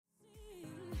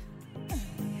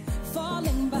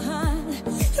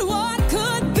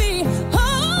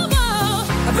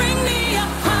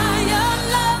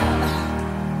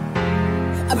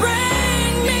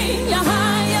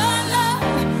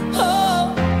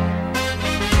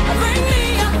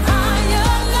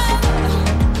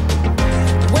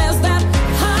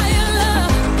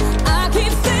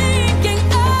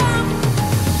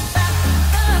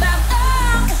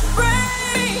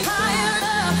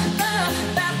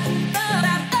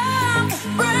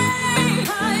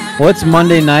Well, it's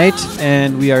Monday night,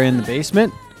 and we are in the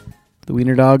basement. The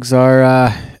Wiener Dogs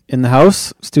are in the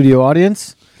house, studio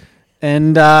audience.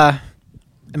 And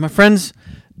my friends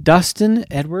Dustin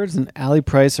Edwards and Allie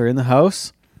Price are in the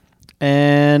house.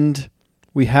 And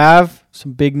we have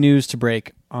some big news to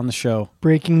break on the show.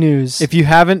 Breaking news. If you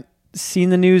haven't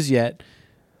seen the news yet,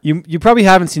 you probably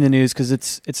haven't seen the news because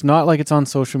it's not like it's on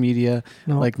social media.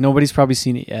 No. Like nobody's probably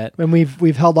seen it yet. And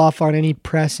we've held off on any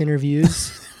press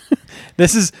interviews.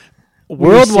 This is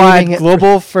worldwide,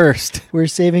 global first. We're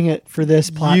saving it for this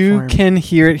platform. You can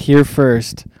hear it here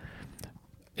first.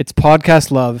 It's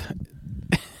podcast love.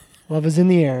 Love is in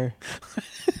the air.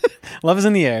 Love is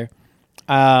in the air.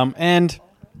 And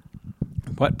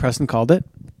what Preston called it?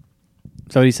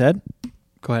 Is that what he said?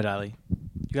 Go ahead, Ali.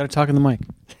 You got to talk in the mic.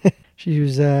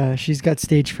 She's got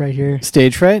stage fright here.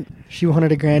 Stage fright? She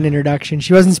wanted a grand introduction.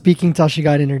 She wasn't speaking till she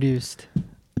got introduced.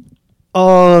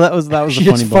 Oh, that was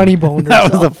the funny bone.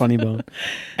 That was the funny bone.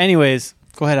 Anyways,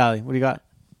 go ahead, Ali. What do you got?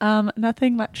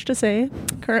 Nothing much to say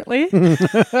currently.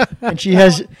 and she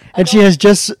has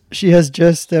just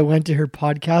went to her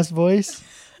podcast voice.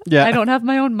 Yeah. I don't have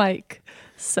my own mic,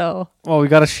 so. Well, we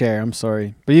got to share. I'm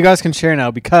sorry, but you guys can share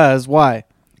now because why?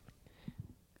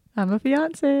 I'm a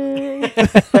fiance.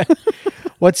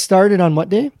 What started on what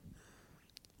day?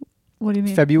 What do you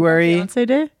mean? February. Fiance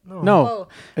day? No. Oh,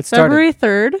 It started February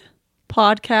 3rd.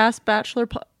 Podcast Bachelor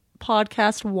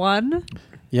Podcast 1.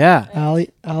 Yeah.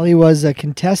 Ali was a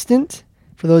contestant.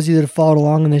 For those of you that have followed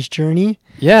along on this journey.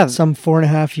 Yeah. Some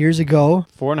 4.5 years ago.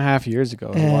 4.5 years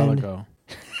ago. A while ago.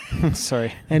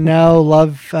 Sorry. And now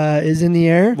love is in the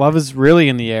air. Love is really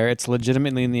in the air. It's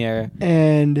legitimately in the air.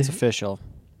 And it's official.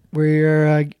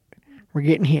 We're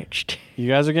getting hitched. You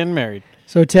guys are getting married.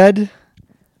 So Ted,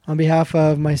 on behalf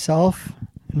of myself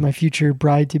and my future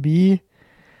bride-to-be,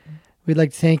 we'd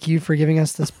like to thank you for giving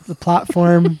us the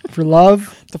platform for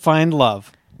love. To find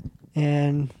love.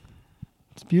 And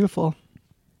it's beautiful.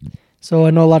 So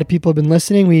I know a lot of people have been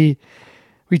listening. We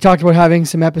talked about having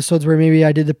some episodes where maybe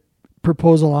I did the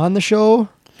proposal on the show.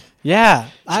 Yeah.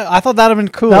 I thought that would have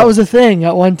been cool. That was a thing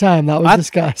at one time. That was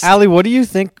discussed. Allie, what do you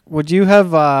think? Would you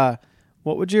have,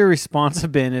 what would your response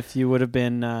have been if you would have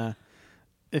been,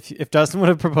 if Dustin would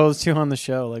have proposed to you on the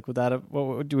show? Like,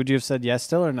 would you have said yes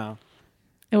still or no?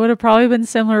 It would have probably been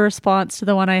similar response to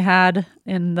the one I had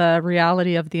in the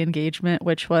reality of the engagement,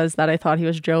 which was that I thought he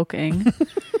was joking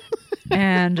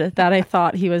and that I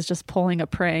thought he was just pulling a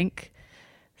prank.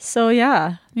 So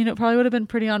yeah, I mean, it probably would have been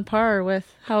pretty on par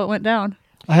with how it went down.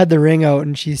 I had the ring out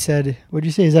and she said, what'd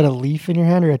you say? Is that a leaf in your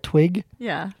hand or a twig?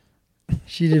 Yeah.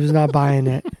 She was not buying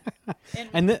it.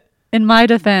 In my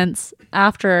defense,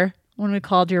 after when we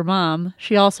called your mom,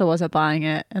 she also wasn't buying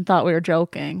it and thought we were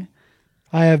joking.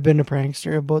 I have been a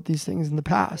prankster about these things in the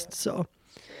past, so.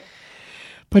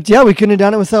 But yeah, we couldn't have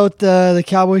done it without the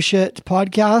Cowboy Shit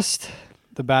podcast.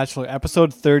 The Bachelor,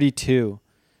 episode 32.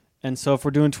 And so if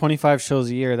we're doing 25 shows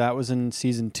a year, that was in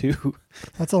season 2.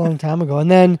 That's a long time ago. And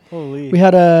then we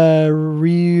had a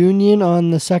reunion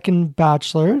on the second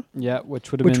Bachelor. Yeah,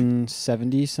 which would have been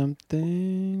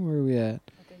 70-something. Where are we at?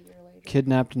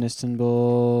 Kidnapped in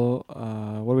Istanbul.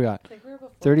 What do we got?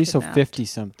 30, so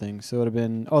 50-something. So it would have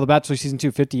been... Oh, The Bachelor season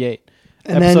 2, 58.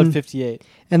 And episode 58.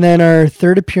 And then our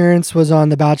third appearance was on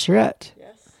The Bachelorette.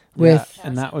 Yes.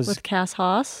 And that was... With Cass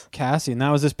Haas. Cassie, and that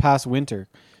was this past winter.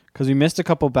 Because we missed a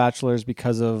couple Bachelors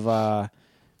because of what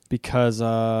do you call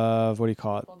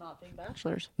it? People not being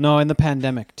bachelors. No, in the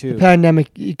pandemic, too. The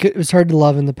pandemic. It was hard to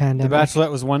love in the pandemic. The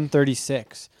Bachelorette was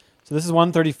 136. So this is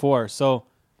 134. So...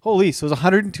 Holy, so it was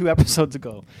 102 episodes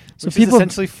ago. So people is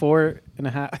essentially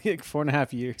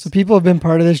 4.5 years. So people have been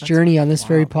part of this journey on this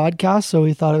very podcast. So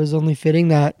we thought it was only fitting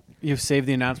that you've saved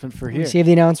the announcement for here. Save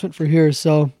the announcement for here.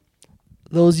 So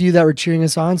those of you that were cheering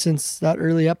us on since that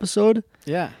early episode,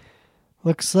 yeah,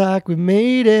 looks like we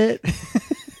made it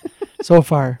so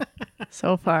far.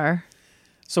 So far.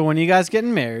 So when you guys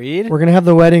getting married, we're gonna have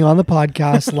the wedding on the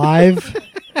podcast live.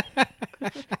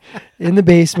 In the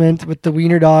basement with the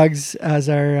Wiener Dogs as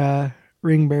our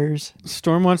ring bearers.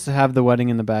 Storm wants to have the wedding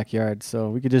in the backyard,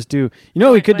 so we could just do... You know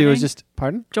what we could do is just...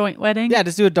 Pardon? Joint wedding? Yeah,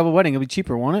 just do a double wedding. It'll be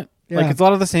cheaper, won't it? Yeah. Like, it's a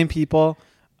lot of the same people.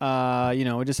 We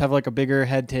just have like a bigger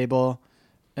head table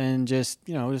and just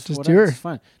do it. It's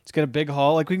fun. Just get a big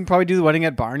hall. Like, we can probably do the wedding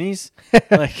at Barney's.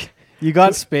 Like, you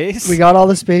got space. We got all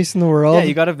the space in the world. Yeah,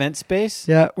 you got event space.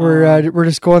 Yeah, we're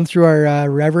just going through our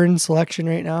Reverend selection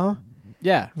right now.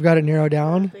 Yeah. We've got it narrowed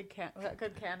down. Good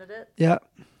candidate. Yeah.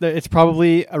 It's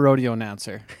probably a rodeo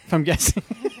announcer, if I'm guessing.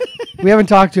 We haven't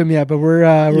talked to him yet, but we're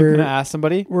gonna ask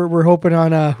somebody. We're hoping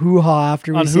on a hoo-ha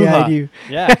after we say I do.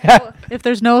 Yeah. If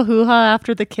there's no hoo-ha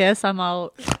after the kiss, I'm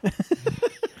out.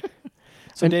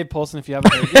 So Dave Polson, if you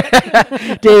haven't heard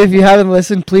yet, Dave, if you haven't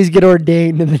listened, please get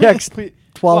ordained in the next please-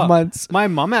 12 Well, months. my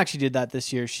mom actually did that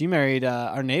this year. She married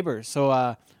our neighbors.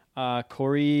 So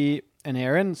Corey and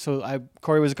Aaron. So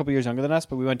Corey was a couple years younger than us,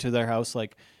 but we went to their house,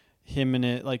 like him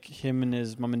and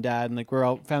his mom and dad, and like we're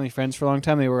all family friends for a long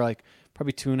time. They were like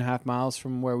probably 2.5 miles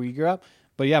from where we grew up.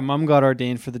 But yeah, mom got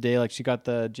ordained for the day. Like she got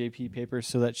the JP papers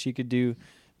so that she could do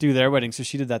their wedding. So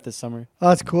she did that this summer. Oh,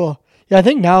 that's cool. Yeah, I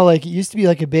think now, like, it used to be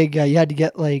like a big, you had to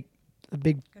get like a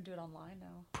big, You can do it online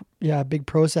now. yeah, big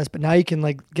process. But now you can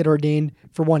like get ordained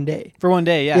for one day. For one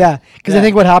day, yeah. Yeah. Because I Yeah.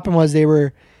 think what happened was they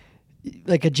were,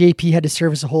 like, a JP had to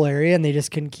service a whole area and they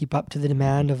just couldn't keep up to the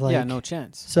demand of like. Yeah, no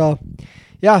chance. So,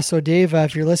 yeah. So Dave,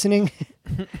 if you're listening,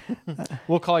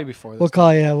 We'll call you before this. we'll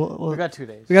call you. We got 2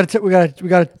 days. We got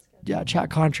to yeah, chat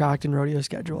contract and rodeo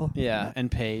schedule. Yeah, and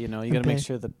pay. You know, you And got to make pay.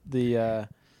 sure that the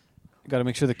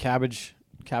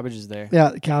cabbage is there. Yeah,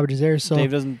 the cabbage is there. So Dave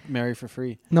doesn't marry for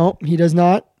free. no, he does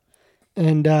not.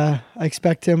 And I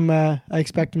expect him. I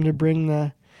expect him to bring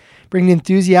the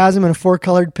enthusiasm and a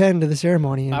 4-colored pen to the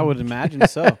ceremony. And I would imagine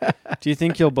so. Do you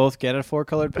think you'll both get a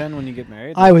 4-colored pen when you get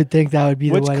married? I would think that would be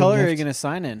Which the wedding color are you gift. going to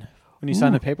sign in when you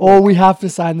sign the Ooh. paperwork? Oh, we have to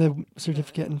sign the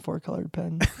certificate in 4-colored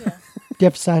pen. Yeah. Do you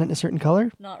have to sign it in a certain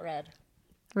color? Not red.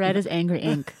 Red is angry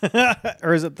ink.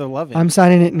 Or is it the loving? I'm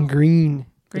signing it in green.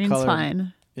 Green's color.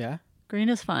 fine. Yeah, Green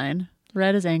is fine.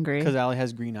 Red is angry. because Allie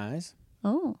has green eyes.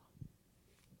 Oh,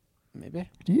 Maybe.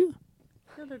 Do you?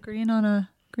 yeah, they're green on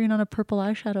a purple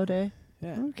eyeshadow day.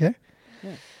 Yeah. Okay.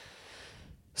 Yeah.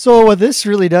 So what this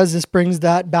really does, this brings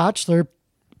that Bachelor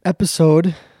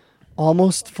episode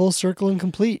almost full circle and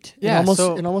complete. Yeah, It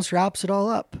so- almost wraps it all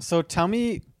up. So tell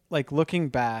me, like looking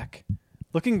back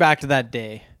to that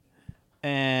day,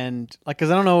 and like,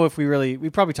 because I don't know if we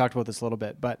probably talked about this a little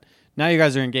bit, but now you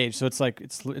guys are engaged, so it's like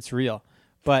it's real.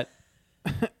 But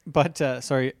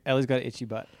sorry, Ellie's got an itchy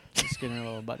butt. Just getting her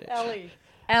little butt itch. Ellie.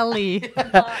 Allie,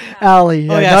 yeah, Oh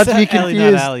yeah, not to be Ellie,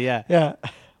 confused. not Allie. Yeah. Yeah.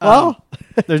 Well,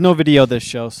 There's no video of this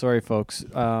show. Sorry, folks.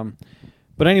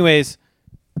 But anyways,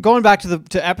 going back to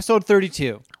episode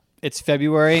 32. It's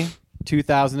February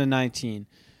 2019.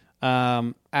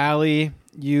 Allie,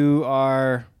 you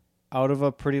are out of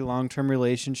a pretty long-term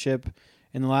relationship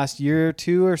in the last year or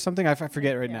two or something. I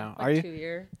forget right now. Like Are you 2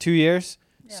 years? 2 years?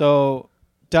 Yeah. So,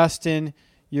 Dustin,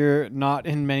 you're not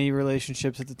in many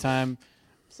relationships at the time.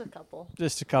 Just a couple.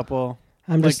 Just a couple.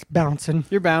 I'm like- just bouncing.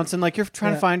 You're bouncing, like you're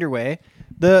trying Yeah. to find your way.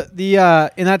 The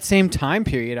in that same time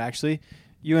period, actually,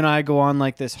 you and I go on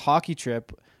like this hockey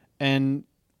trip, and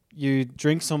you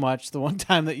drink so much. The one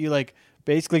time that you like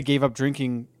basically gave up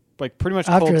drinking, like pretty much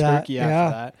After cold that, turkey yeah.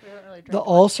 after that. We haven't really drank The much.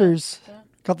 ulcers Yeah.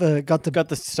 got the Got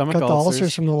the stomach got the ulcers.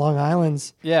 ulcers from the Long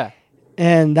Islands, Yeah,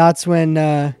 and that's when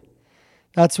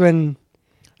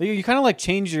you kind of like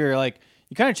change your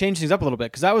you kind of change things up a little bit,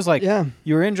 because that was like yeah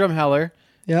you were in Drumheller,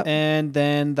 yeah. and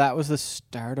then that was the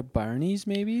start of Barney's,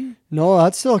 maybe No,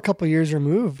 that's still a couple years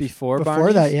removed. before Before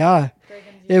Barney's? that, yeah, Dragon's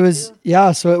it Year was too.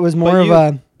 yeah. So it was more But of you-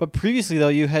 a But previously though,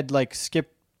 you had like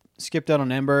skipped out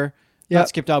on Ember. Yep. Not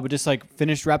skipped out, but just like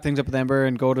wrap things up with Ember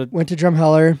and go to went to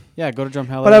Drumheller,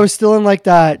 Drumheller. but I was still in like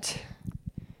that.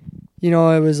 You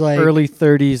know, it was like early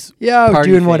 30s. yeah, I was party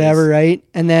doing phase. whatever, right?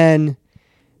 And then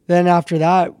after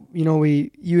that, you know, you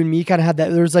and me kind of had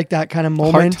that. There was like that kind of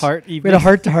moment. Heart We had a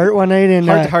heart to heart one night in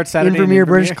Heart-to-heart Saturday in Vermeer,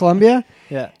 British Vermeer. Columbia,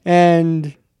 Yeah.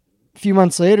 and a few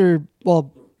months later,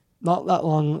 well, not that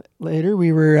long later,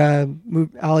 we were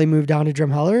Allie moved down to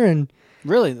Drumheller, and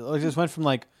Really? It just went from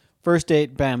like first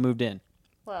date, bam, moved in.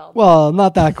 well,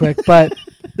 not that quick, but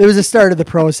it was the start of the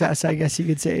process, I guess you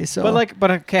could say. So,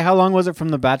 But okay, how long was it from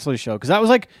the Bachelor show? Because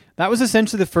that was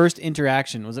essentially the first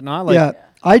interaction, was it not? Like, yeah,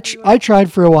 I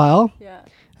tried for a while, Yeah.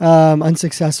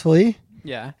 unsuccessfully,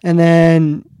 Yeah. and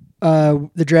then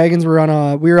the Dragons were on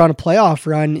a playoff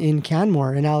run in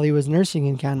Canmore, and Allie was nursing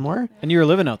in Canmore, And you were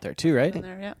living out there too, right? In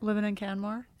there, yeah. Living in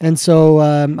Canmore. and so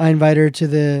I invited her to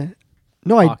the.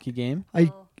 No, Hockey game.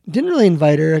 I didn't really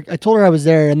invite her. I told her I was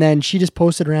there, and then she just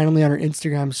posted randomly on her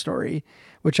Instagram story,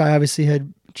 which I obviously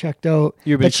had checked out.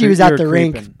 You've been That she was you at were the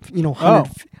rink, creeping. you know,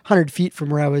 100 feet from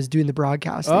where I was doing the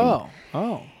broadcasting.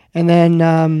 Oh. And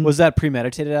then Was that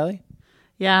premeditated, Allie?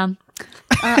 Yeah.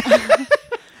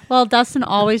 Well, Dustin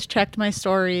always checked my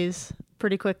stories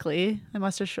pretty quickly. I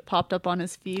must have popped up on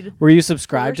his feed. Were you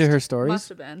subscribed to first. her stories? Must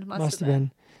have been. must have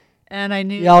been. And I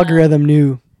knew The algorithm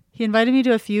knew. he invited me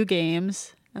to a few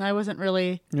games, and I wasn't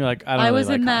really. You're like, I don't I really was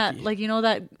like in hockey. that, like, you know,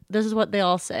 that this is what they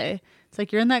all say. It's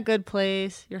like you're in that good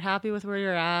place. You're happy with where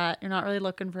you're at. You're not really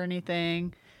looking for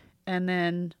anything. And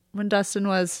then when Dustin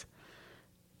was,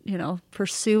 you know,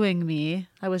 pursuing me,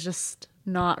 I was just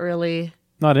not really.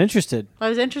 Not interested. I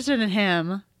was interested in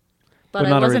him, but I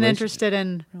not a wasn't relationship. interested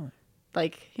in Really?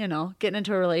 like, getting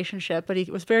into a relationship. But he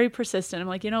was very persistent. I'm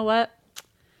like, you know what?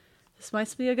 This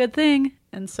might be a good thing.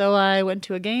 And so I went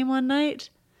to a game one night,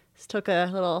 just took a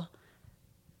little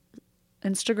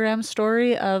Instagram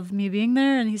story of me being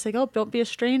there, and he's like, "Oh, don't be a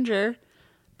stranger."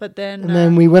 But then And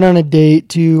then we went on a date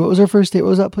to, what was our first date? What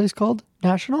was that place called?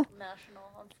 National?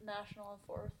 national on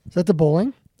 4th. Is that the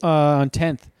bowling? On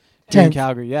 10th. Here in 10th.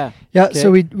 Calgary, yeah. Yeah, Okay. so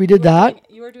we did that.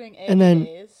 You were doing And then-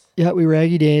 days. Yeah, we were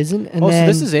Aggie Days. And Oh, then, so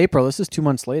this is April. This is 2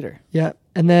 months later. yeah.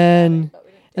 And then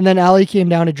Allie came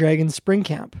down to Dragon Spring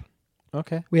Camp.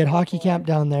 Okay. We had hockey camp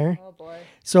down there. Oh boy.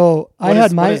 So I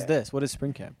had What is this? What is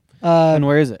spring camp? uh, And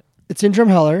where is it? it's in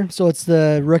Drumheller, so it's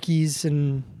the rookies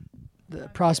and the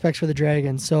prospects for the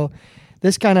Dragons. So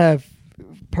this kind of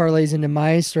parlays into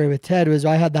my story with Ted. Was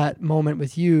I had that moment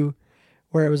with you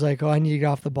where it was like, oh, I need to get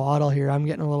off the bottle here. I'm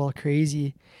getting a little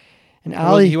crazy. And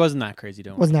Allie He wasn't that crazy,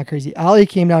 don't worry. wasn't that crazy. Allie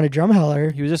came down to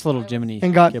Drumheller He was just a little Jiminy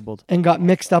and got gibbled.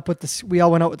 mixed up with the. We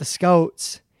all went out with the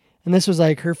Scouts, and this was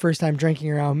like her first time drinking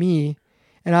around me,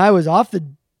 and I was off the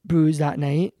booze that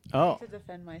night, Oh. To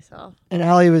defend myself. and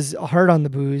Allie was hard on the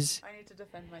booze. I need to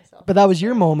defend myself. But that was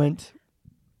your moment.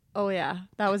 Oh yeah,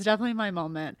 that was definitely my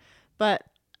moment. But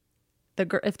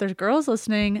if there's girls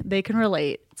listening, they can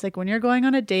relate. It's like when you're going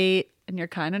on a date and you're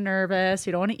kind of nervous,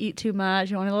 you don't want to eat too much,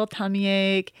 you want a little tummy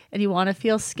ache, and you want to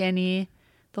feel skinny,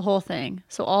 the whole thing.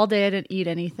 So all day I didn't eat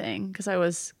anything because I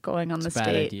was going on It's this a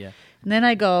bad date. idea. And then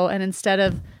I go, and instead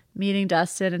of meeting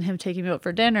Dustin and him taking me out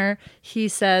for dinner, he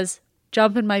says,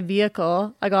 "Jump in my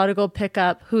vehicle. I got to go pick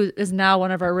up," who is now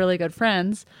one of our really good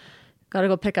friends. Got to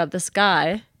go pick up this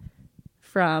guy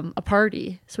from a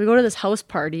party. So we go to this house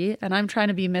party, and I'm trying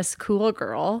to be Miss Cool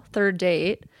Girl, third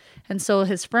date. And so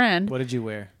his friend, What did you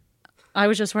wear? I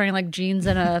was just wearing like jeans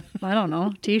and a, I don't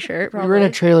know, t-shirt. We Probably. were in a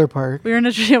trailer park. We were in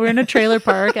a trailer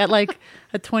park at like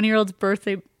a 20-year-old's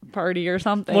birthday party or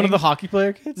something. One of the hockey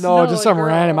player kids? No, No, just some girl.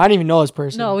 random. I didn't even know this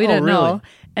person. No, we Oh, didn't really? know.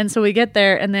 And so we get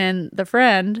there, and then the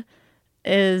friend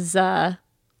is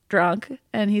drunk,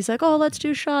 and he's like, "Oh, let's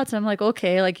do shots." And I'm like,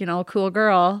 "Okay, like, cool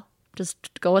girl,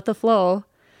 just go with the flow."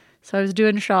 So I was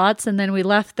doing shots, and then we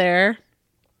left there.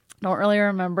 Don't really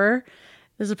remember.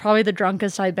 This is probably the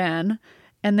drunkest I've been.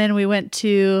 And then we went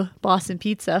to Boston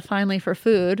Pizza finally for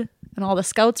food, and all the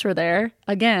Scouts were there.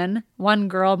 Again, one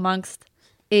girl amongst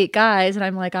 8 guys, and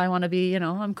I'm like, I want to be,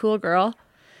 I'm cool girl.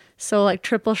 So like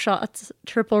triple shots,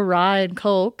 triple rye and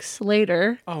Cokes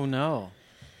later. Oh, no.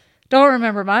 Don't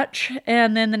remember much.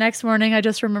 And then the next morning, I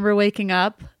just remember waking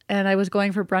up, and I was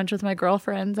going for brunch with my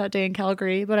girlfriends that day in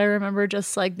Calgary. But I remember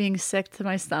just like being sick to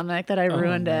my stomach that I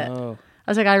ruined it. No.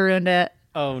 I was like, I ruined it.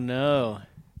 Oh, no.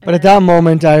 But at that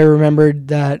moment, I remembered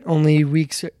that only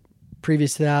weeks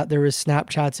previous to that, there was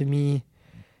Snapchats of me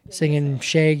singing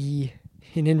Shaggy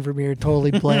in Invermere,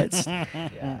 totally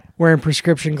blitzed, wearing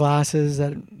prescription glasses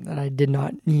that I did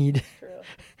not need. True.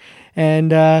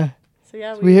 And So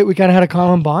yeah, we kind of had a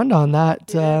common bond on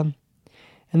that.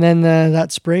 And then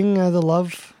that spring, the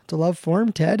love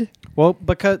formed, Ted. Well,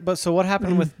 so what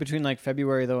happened with between like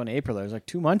February though and April? There's like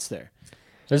 2 months there.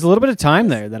 There's a little bit of time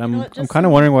there that I'm what, just kind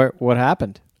of wondering what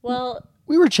happened. well,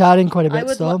 We were chatting quite a I bit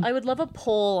would still. I would love a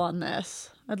poll on this.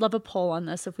 I'd love a poll on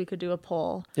this if we could do a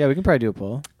poll. Yeah, we can probably do a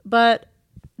poll. But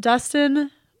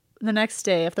Dustin, the next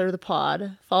day after the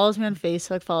pod, follows me on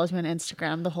Facebook, follows me on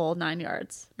Instagram, the whole 9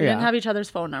 yards. We didn't Yeah. have each other's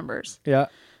phone numbers. Yeah.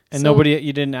 And So-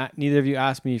 neither of you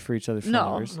asked me for each other's phone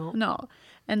numbers. No.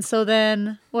 And so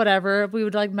then, whatever, we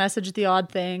would like message the odd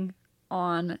thing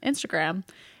on Instagram.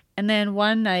 And then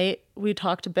one night we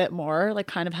talked a bit more, like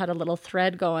kind of had a little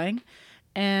thread going.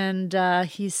 And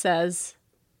he says,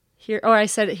 I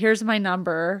said, "Here's my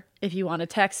number if you want to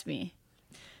text me."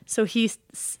 So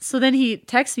then he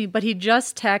texts me, but he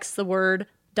just texts the word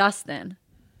Dustin.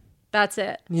 That's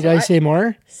it. Need I say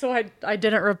more? So I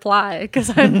didn't reply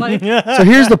because I'm like, So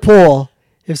here's the poll.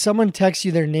 If someone texts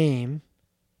you their name,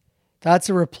 that's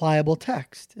a replyable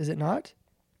text, is it not?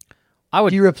 I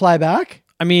would. Do you reply back?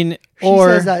 I mean, She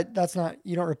or says that's not,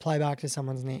 you don't reply back to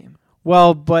someone's name.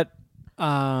 well, but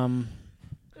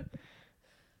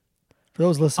For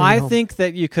those listening, I at home. think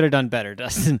that you could have done better,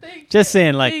 Dustin. Just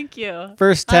saying, like thank you.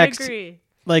 first text, I agree.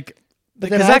 like But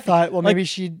then because I thought, well, like- maybe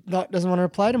she doesn't want to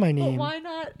reply to my But name. why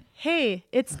not? Hey,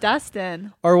 it's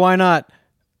Dustin. or why not?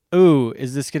 Ooh,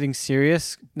 is this getting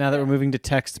serious now that we're moving to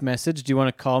text message? Do you want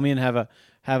to call me and have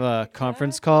a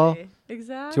conference call? Do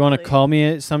Exactly. you want to call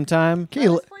me sometime? Okay,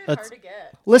 let's- to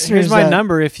get. listeners, Here's my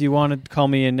number if you want to call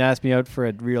me and ask me out for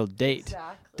a real date,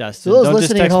 Exactly. Dustin. So those Don't just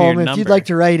listening at text me your home, if number. you'd like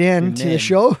to write in Your to the name.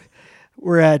 show,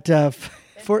 we're at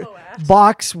Info at.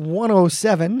 Box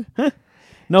 107,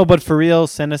 No, but for real,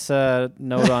 send us a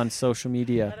note on social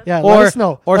media. Yeah, or let us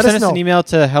know. Or Let send us us an know. email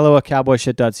to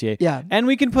hello@cowboyshit.ca. Yeah. And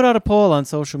we can put out a poll on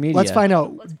social media. Let's find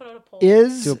out. Let's put out a poll.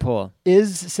 Do a poll.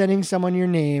 Is sending someone your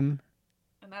name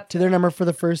And that's to their number for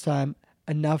the first time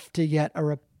enough to get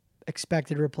a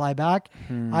expected reply back?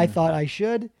 I thought I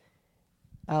should.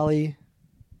 Allie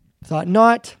thought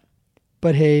not.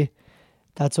 But hey,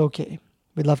 that's okay.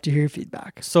 We'd love to hear your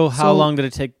feedback. So how long did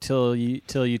it take till you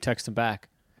text him back?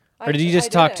 Or did you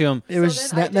just talk to him? It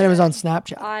was then it was on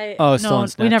Snapchat. It's still on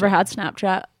we never Snapchat.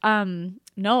 had Snapchat.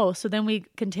 No. So then we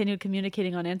continued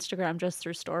communicating on Instagram just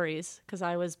through stories because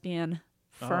I was being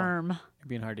firm. You're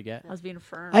being hard to get. I was being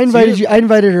firm. I invited you. I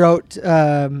invited her out.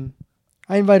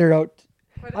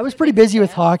 I was pretty busy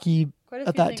with hockey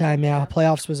at that time. Yeah,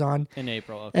 playoffs was on. In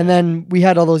April. Okay. And then we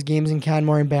had all those games in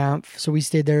Canmore and Banff, so we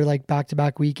stayed there like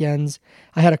back-to-back weekends.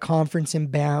 I had a conference in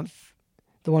Banff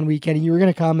the one weekend, and you were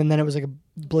gonna come, and then it was like a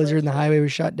blizzard, and the highway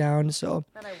was shut down. So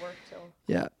And I worked till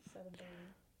yeah, 7:30.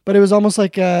 but it was almost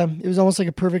like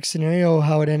a perfect scenario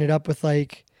how it ended up with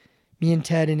like me and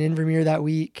Ted in Invermere that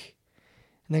week,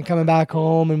 and then coming back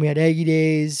home, and we had Aggie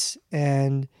days,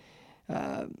 and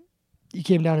you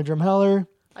came down to Drumheller.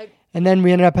 And then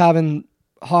we ended up having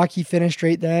hockey finished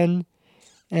right then,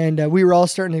 and we were all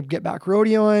starting to get back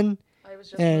rodeoing.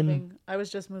 I was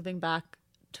just moving back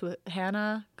to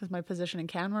Hannah because my position in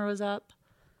Canmore was up.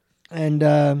 And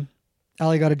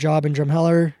Allie got a job in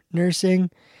Drumheller nursing,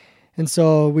 and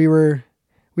so we were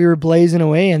blazing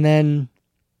away. And then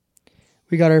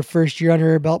we got our first year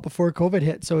under our belt before COVID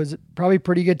hit, so it was probably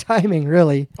pretty good timing,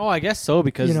 really. Oh, I guess so,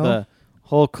 because You know? the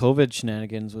whole COVID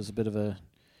shenanigans was a bit of a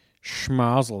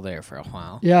schmozzle there for a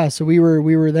while. Yeah, so we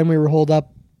were holed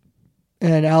up,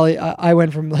 and Allie, I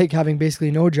went from like having basically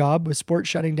no job with sports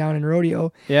shutting down in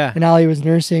rodeo, Yeah. and Allie was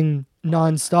nursing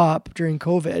nonstop during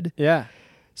COVID. Yeah.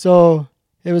 So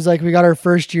it was like we got our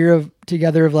first year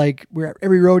together of like we're at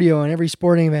every rodeo and every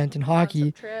sporting event and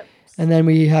hockey, and then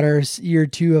we had our year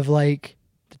 2 of like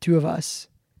the two of us,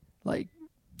 like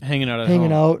Hanging out at hanging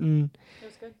home. out and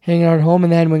hanging out at home,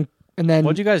 and then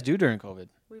What'd you guys do during COVID?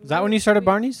 Is that when you started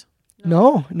Barney's?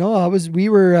 No,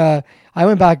 I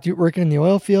went back to working in the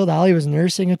oil field. Allie was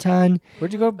nursing a ton.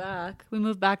 Where'd you go? Back. We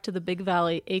moved back to the Big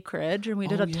Valley acreage, and we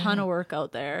did a ton of work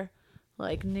out there,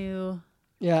 like new.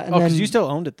 Yeah, and Oh, then because you still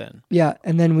owned it then. yeah,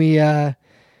 and then that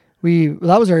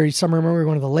was our summer. Remember, we were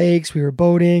going to the lakes. We were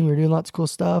boating. We were doing lots of cool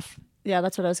stuff. Yeah,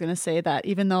 that's what I was going to say, that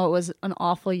even though it was an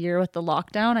awful year with the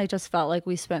lockdown, I just felt like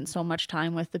we spent so much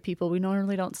time with the people we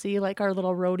normally don't see, like our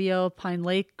little rodeo Pine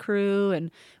Lake crew, and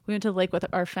we went to the lake with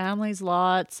our families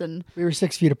lots, and We were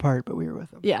 6 feet apart, but we were with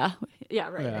them. right, Yeah,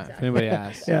 exactly. if anybody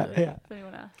asks. Yeah. If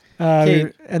anyone asks.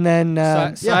 Okay, And then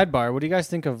Sidebar. What do you guys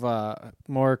think of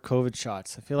more COVID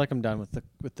shots? I feel like I'm done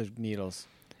with the needles.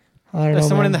 I don't As know,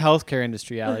 someone in man. the healthcare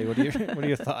industry, Allie, what are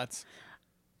your thoughts?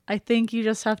 I think you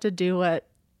just have to do what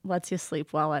lets you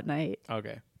sleep well at night.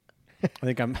 Okay. I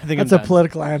think I'm That's a done.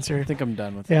 political answer. I think I'm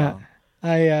done with Yeah.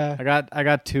 that. I I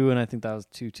got 2, and I think that was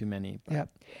too many. But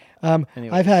yeah.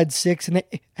 anyways. I've had 6, and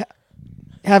they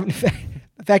haven't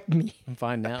affected me. I'm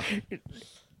fine now.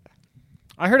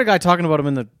 I heard a guy talking about him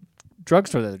in the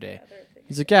drugstore the other day.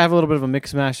 He's like, yeah, I have a little bit of a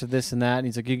mix mash of this and that. And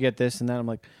he's like, you get this and that. I'm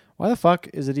like, why the fuck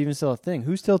is it even still a thing?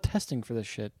 Who's still testing for this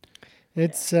shit?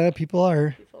 It's people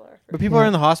are. But people are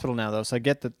in the hospital now, though, so I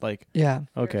get that, like, Yeah.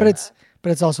 okay.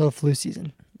 But it's also flu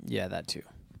season. Yeah, that too.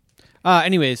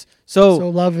 Anyways, so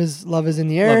love is in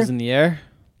the air. love is in the air.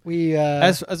 We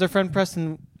As our friend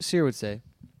Preston Sear would say,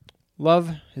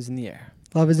 love is in the air.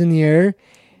 love is in the air,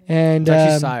 and It's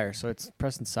actually Sire, so it's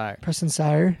Preston Sire. Preston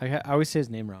Sire, I always say his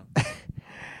name wrong.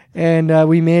 and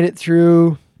we made it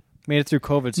through. Made it through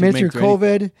COVID. So made you it through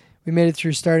COVID. We made it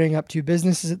through starting up 2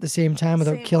 businesses at the same time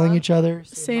without Same killing month. each other.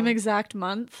 Same exact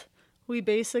month. We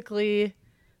basically,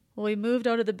 we moved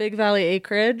out of the Big Valley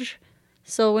acreage.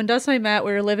 So when Dustin and I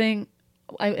met,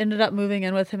 I ended up moving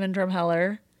in with him in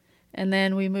Drumheller. And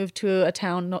then we moved to a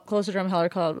town close to Drumheller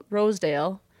called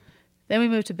Rosedale. Then we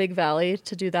moved to Big Valley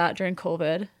to do that during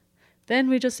COVID. Then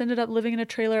we just ended up living in a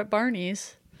trailer at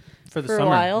Barney's for the for a summer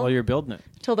while. while you're building it.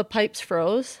 till the pipes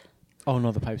froze. Oh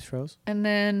no, the pipes froze. And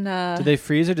then Did they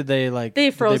freeze or did they like? they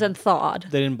did froze and thawed.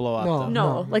 They didn't blow up. No. though?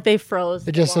 No, like they froze.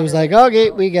 It just was like, okay,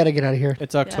 we got to get out of here.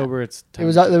 It's October. It's It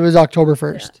was October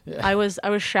 1st. Yeah. I was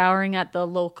showering at the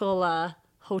local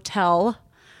hotel.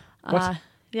 What?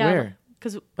 Yeah, Where?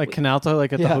 Because like Canalto,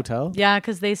 like at the Yeah. hotel. yeah,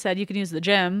 because they said you can use the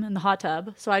gym and the hot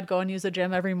tub. So I'd go and use the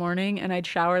gym every morning, and I'd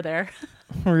shower there,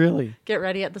 Really? get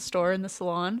ready at the store in the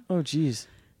salon. Oh geez.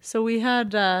 So we've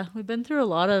been through a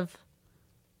lot of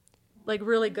like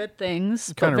really good things,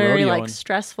 but Kinda very like rodeoing.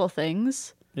 stressful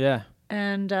things. Yeah.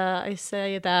 And I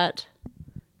say that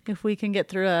if we can get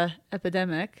through a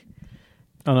epidemic.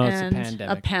 Oh no, it's a and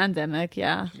pandemic. A pandemic,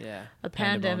 yeah. Yeah. A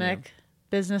Pandemonium. pandemic,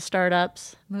 business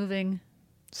startups, moving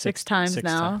six times six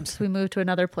now. times. So we moved to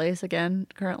another place again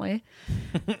currently.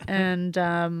 And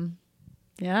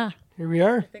yeah. Here we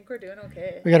are. I think we're doing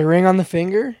okay. We got a ring on the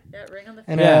finger, Yeah, ring on the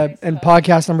and finger. Nice and touch.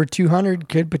 podcast number 200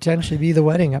 could potentially be the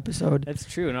wedding episode. That's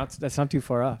true. That's not too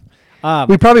far off.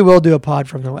 We probably will do a pod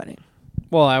from the wedding.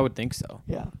 Well, I would think so.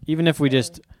 Yeah. Even if we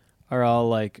just are all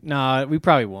like, nah, we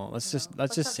probably won't. Let's just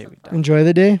say we don't. Enjoy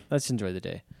the day. Let's enjoy the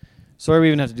day. Sorry, we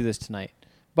even have to do this tonight,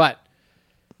 but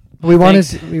We wanted.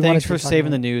 Thanks for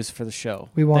saving the news for the show.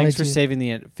 We wanted Thanks for to. saving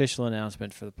the official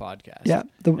announcement for the podcast. Yeah.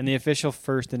 And the official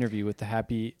first interview with the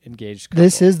happy engaged couple.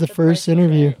 This is the first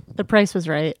interview. The price was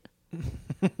right.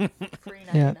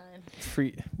 Yeah.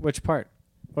 Free. Which part?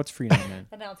 What's free 99?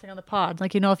 Announcing on the pod.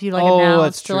 Like, if you Oh, announce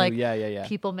that's to true. like Yeah.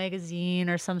 People Magazine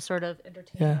or some sort of entertainment.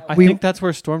 Yeah. outlet. I think that's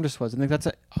where Storm just was. I think that's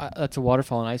a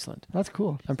waterfall in Iceland. That's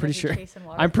cool. I'm pretty sure. Chasing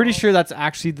I'm pretty waterfalls. sure that's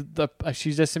actually the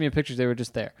she just sent me a picture. They were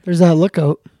just there. There's that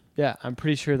lookout. Yeah, I'm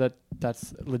pretty sure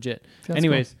that's legit. That's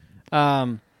Anyways,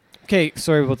 okay,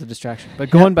 sorry about the distraction. But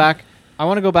going back, I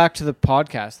want to go back to the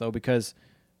podcast though, because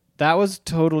that was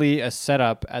totally a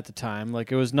setup at the time.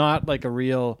 Like, it was not like a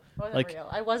real Real.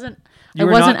 I wasn't You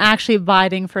were not- actually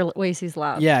abiding for Wasey's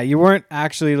love. Yeah, you weren't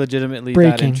actually legitimately that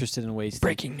Breaking. interested in Wasey.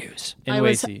 Breaking news. In I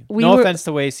was- Wasey. we No were- offense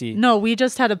to Wasey. No, we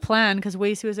just had a plan because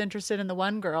Wasey was interested in the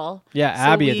one girl. Yeah, So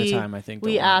Abby at the we- time, I think.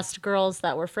 We the one. asked girls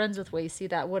that were friends with Wasey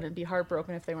that wouldn't be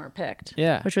heartbroken if they weren't picked.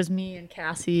 Yeah. Which was me and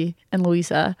Cassie and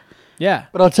Louisa. Yeah.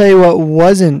 But I'll tell you what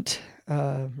wasn't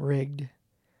rigged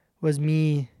was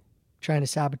me trying to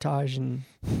sabotage and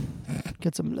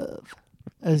get some love,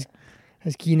 as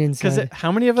Keenan Because said.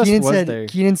 how many of us Keenan was said, there?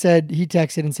 Keenan said he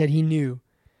texted and said he knew.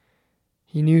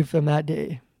 He knew from that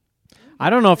day. I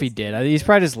don't know if he did. He's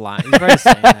probably just lying. He's probably just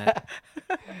saying that.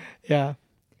 Yeah.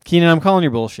 Keenan, I'm calling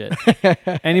your bullshit.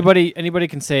 Anybody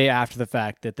can say after the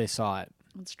fact that they saw it,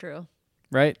 That's true.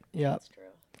 right? Yeah. That's true.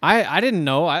 I didn't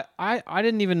know. I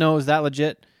didn't even know it was that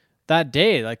legit that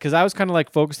day. Like, because I was kind of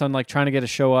like focused on like trying to get a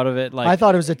show out of it. Like, I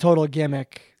thought it was a total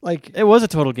gimmick. Like it was a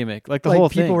total gimmick. Like the whole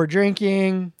people thing. were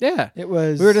drinking. Yeah. It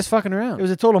was. We were just fucking around. It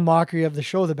was a total mockery of the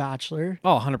show, The Bachelor,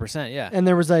 Oh, 100%. Yeah. and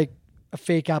there was like a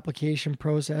fake application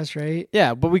process, right?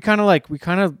 Yeah, but we kind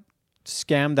of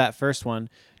scammed that first one.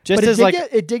 Just But as like,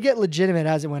 it did get legitimate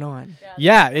as it went on.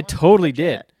 yeah, it totally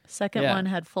did. Second Yeah. one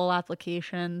had full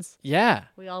applications. Yeah.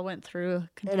 We all went through.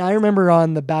 And I remember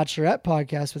on the Bachelorette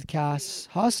podcast with Cass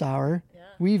Hossauer,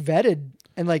 we vetted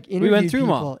and like interviewed went through 'em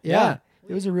people. all. Yeah. Yeah.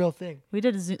 It was a real thing. We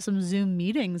did some Zoom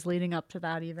meetings leading up to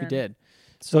that. Even We did.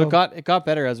 So it got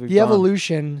better as we. The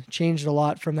evolution changed a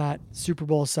lot from that Super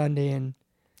Bowl Sunday, and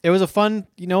It was a fun.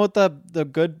 You know what the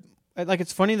good. Like,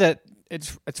 it's funny that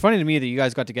it's funny to me that you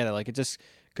guys got together. Like, it just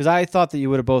because I thought that you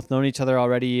would have both known each other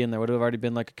already, and there would have already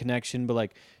been like a connection. But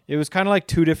like, it was kind of like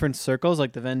two different circles,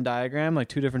 like the Venn diagram, like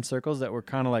two different circles that were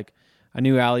kind of like I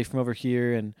knew Allie from over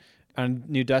here and I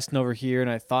knew Dustin over here, and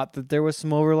I thought that there was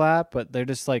some overlap, but they're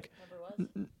just like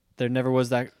there never was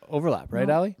that overlap, right,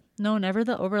 No. Allie? No, never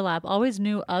the overlap. Always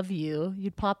knew of you.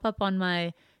 You'd pop up on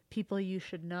my people you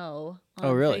should know on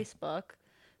Oh, really? Facebook.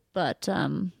 But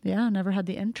yeah, never had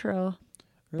the intro.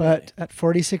 but at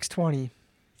 4620,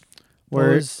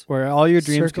 Where all your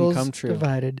dreams can circles come true.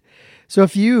 divided. So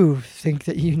if you think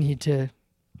that you need to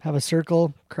have a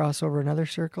circle cross over another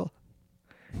circle,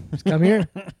 just come here.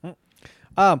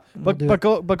 But do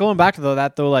going back to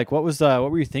that though, like what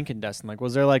were you thinking, Dustin? Like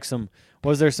was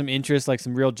there some interest, like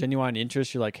some real genuine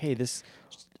interest? You're like, hey, this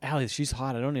Allie, she's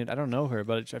hot. I don't know her,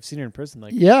 but I've seen her in person.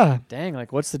 Like, Yeah. dang,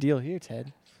 like what's the deal here,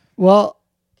 Ted? Well,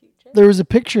 there was a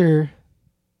picture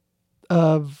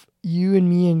of you and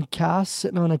me and Cass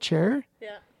sitting on a chair,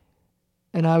 Yeah.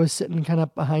 and I was sitting kind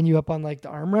of behind you up on like the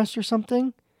armrest or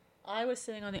something. I was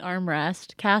sitting on the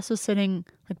armrest. Cass was sitting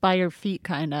like by your feet,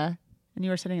 kinda, and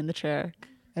you were sitting in the chair.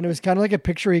 And it was kind of like a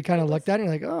picture you kind of looked at and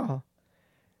you're like, oh,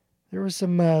 there was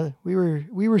some, we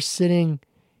were sitting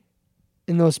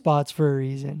in those spots for a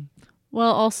reason.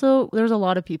 Well, also there was a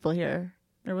lot of people here.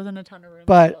 There wasn't a ton of room.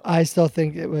 But I still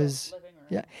think it was,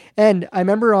 yeah. And I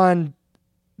remember on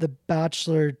The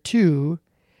Bachelor 2,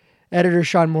 editor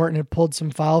Sean Morton had pulled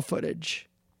some file footage.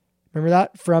 Remember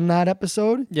that from that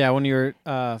episode? Yeah, when you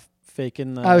were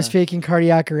faking the I was faking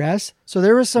cardiac arrest. So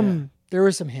there was some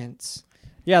hints.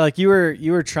 Yeah, like you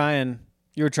were trying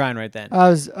right then.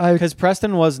 I Because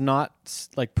Preston was not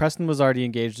like Preston was already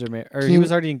engaged or he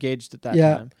was already engaged at that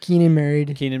time. Keenan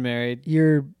married. Keenan married.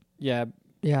 You're Yeah,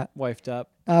 yeah. wifed up.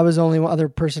 I was only one other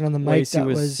person on the mic Lacey that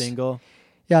was was single.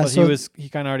 Yeah, But so he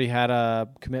kind of already had a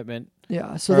commitment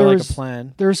so or there like was a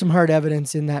plan. there was some hard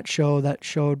evidence in that show that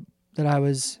showed that I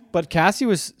was But Cassie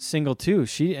was single too.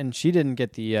 She didn't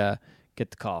get the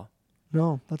call.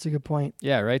 no. That's a good point.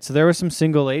 Yeah, right. So there were some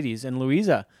single ladies, and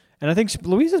Louisa, and I think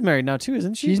Louisa's married now too,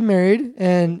 isn't she? She's married,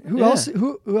 and who Yeah. else?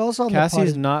 Who else on the Cassie's pod?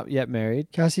 Is, not yet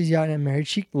married. Cassie's not married.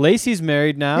 She Lacey's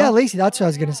married now. yeah, Lacey. That's what I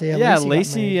was gonna say. Yeah, Lacey got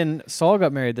Lacey married. and Saul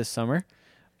got married this summer.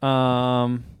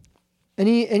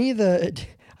 Any of the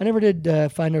I never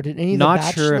did find out. Did any of Not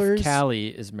the sure bachelors? if Callie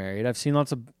is married. I've seen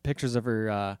lots of pictures of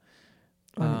her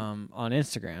on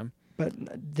Instagram. But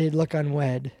they look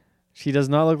unwed. She does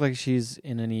not look like she's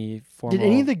in any formal Did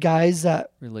any of the guys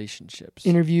that relationships.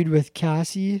 interviewed with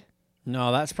Cassie?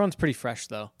 No, that one's pretty fresh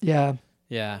though. Yeah,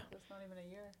 Yeah. That's not even a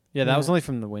year. Yeah, that Yeah. was only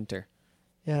from the winter.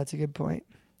 yeah, that's a good point.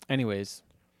 Anyways,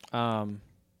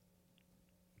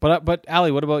 but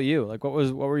Allie, what about you? Like, what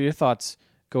were your thoughts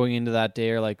going into that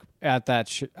day, or like at that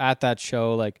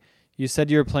show? Like, you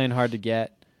said you were playing hard to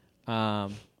get.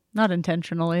 Not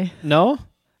intentionally. No,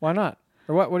 why not?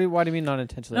 Or what? Why do you mean not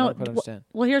intentionally? I No, don't quite understand.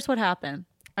 Well, here's what happened.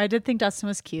 I did think Dustin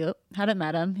was cute. Hadn't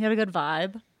met him. He had a good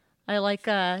vibe. I like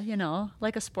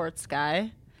like a sports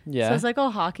guy. Yeah. So I was like, oh,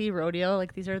 hockey, rodeo,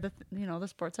 like these are the the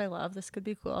sports I love. This could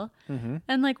be cool. Mm-hmm.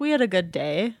 And like we had a good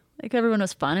day. Like everyone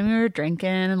was fun, and we were drinking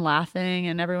and laughing,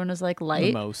 and everyone was like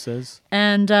light. Mimosas.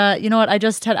 And you know what? I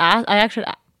just had asked. I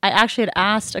actually had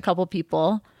asked a couple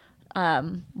people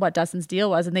what Dustin's deal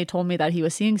was, and they told me that he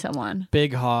was seeing someone.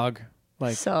 Big hog.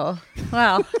 Like, So,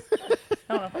 well, I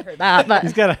don't know if I heard that, but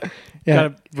he's got Yeah.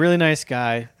 a really nice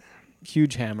guy,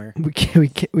 huge hammer. We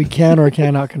can or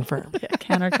cannot confirm. yeah,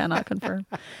 can or cannot confirm.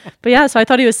 But yeah, so I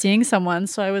thought he was seeing someone,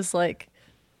 so I was like,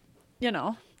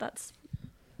 that's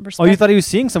respect. Oh, you thought he was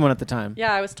seeing someone at the time?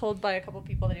 Yeah, I was told by a couple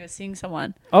people that he was seeing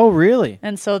someone, Oh, really?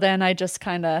 and so then I just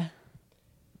kind of,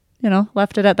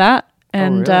 left it at that.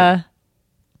 And really?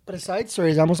 But a side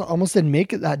story is I almost didn't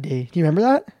make it that day. Do you remember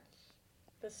that?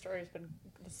 this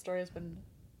story has been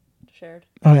shared.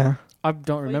 Oh yeah. I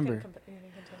don't remember.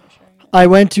 I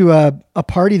went to a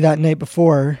party that night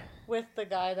before. With the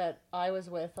guy that I was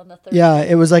with on the third. Yeah,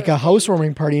 it was like a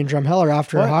housewarming party in Drumheller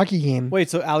after a What? hockey game. Wait,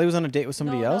 so Allie was on a date with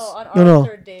somebody else? on No, our no.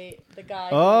 third date, the guy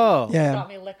Oh. who Yeah. got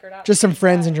me liquored up. Just some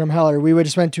friends in Drumheller. We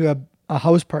just went to a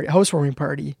housewarming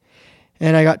party,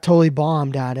 and I got totally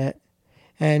bombed at it,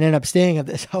 and ended up staying at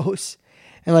this house,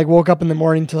 and like woke up in the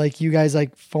morning to like you guys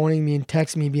like phoning me and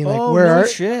texting me being like, Oh, "Where no are Remember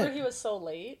shit. he was so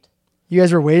late. you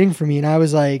guys were waiting for me?" And I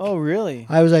was like, Oh, really?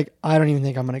 I don't even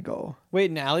think I'm gonna go. Wait,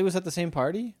 and Allie was at the same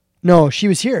party? No, she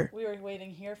was here. We were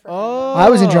waiting here for Oh. I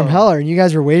was in Drumheller, and you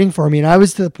guys were waiting for me, and I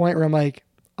was to the point where I'm like,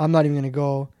 I'm not even gonna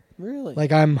go. Really?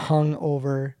 Like I'm hung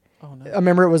over. oh, no. I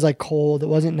remember it was like cold. It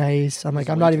wasn't nice. I'm like,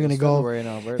 I'm not even gonna go. February in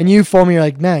Alberta. And you phoned me. You're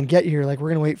like, man, get here. Like we're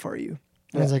gonna wait for you.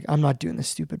 And I was Yeah. like, I'm not doing this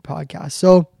stupid podcast.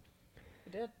 So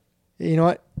We did. you know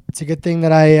what? It's a good thing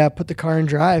that I put the car in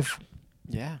drive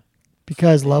Yeah,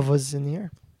 because love was in the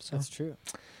air. So that's true.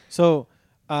 So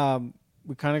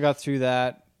we kind of got through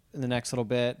that in the next little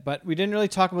bit, but we didn't really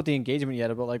talk about the engagement yet,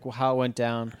 about like how it went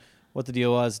down, what the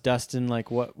deal was. Dustin,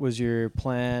 like what was your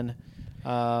plan?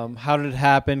 How did it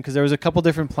happen? Because there was a couple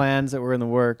different plans that were in the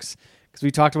works. Because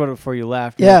we talked about it before you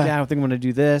left. You're Yeah. like, I don't think I'm going to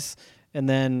do this. And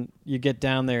then you get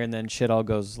down there, and then shit all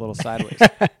goes a little sideways.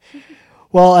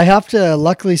 well, I have to.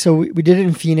 Luckily, so we did it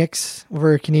in Phoenix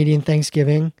over Canadian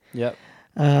Thanksgiving. Yep.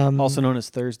 Um, Also known as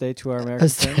Thursday to our American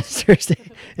as friends. Thursday.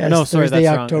 Yeah, No, it's sorry, Thursday,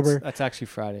 that's wrong. October. That's actually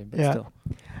Friday, but Yeah. still.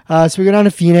 So we go down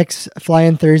to Phoenix, fly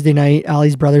in Thursday night.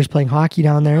 Ali's brother's playing hockey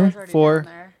down I there. was already For- down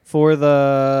there. For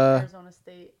the Arizona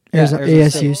State. There's Arizona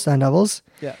ASU State. Sun Devils.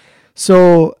 Yeah.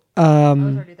 So I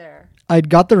was already there. I'd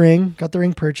got the ring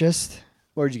purchased.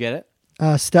 Where'd you get it?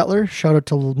 Stetler, shout out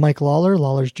to Mike Lawler,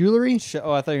 Lawler's Jewelry.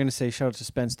 Oh, I thought you were going to say shout out to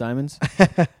Spence Diamonds.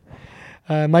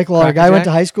 Mike Lawler, a guy I Cracker went to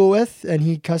Jack? high school with, and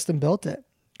he custom built it.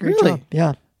 Great Really? job.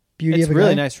 Yeah. Beauty It's of a a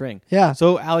really guy. nice ring. Yeah.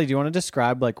 So, Allie, do you want to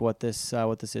describe like what this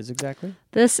is exactly?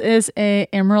 This is a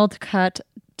emerald cut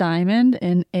diamond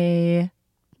in a,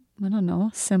 I don't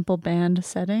know, simple band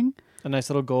setting. A nice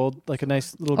little gold, like a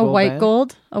nice little A gold white band?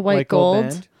 gold, a white gold,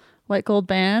 band. white gold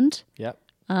band. Yep.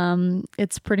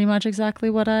 It's pretty much exactly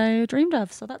what I dreamed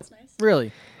of, so that's nice.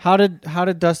 Really? How did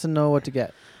Dustin know what to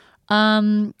get?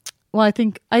 Well, I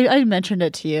think I mentioned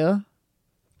it to you.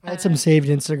 I had some saved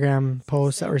Instagram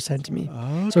posts that were sent to me.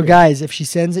 Oh, So, guys, if she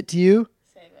sends it to you,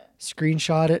 Save it.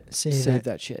 screenshot it, save save it.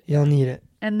 that shit. You'll need it.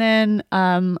 And then,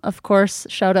 of course,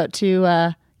 shout out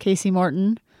to Casey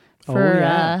Morton for. Oh,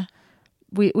 yeah.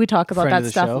 We talk about Friend of that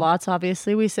the stuff show. lots.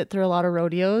 Obviously, we sit through a lot of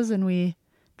rodeos and we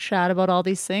chat about all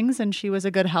these things, and she was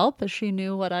a good help as she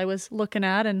knew what I was looking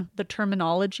at and the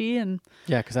terminology. And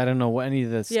Yeah, because I don't know what any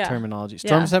of this Yeah. terminology.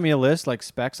 Storm Yeah. sent me a list, like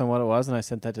specs on what it was, and I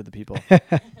sent that to the people.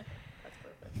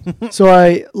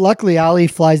 So luckily Ali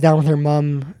flies down with her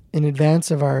mom in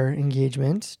advance of our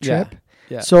engagement trip.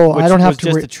 Yeah. So I don't have to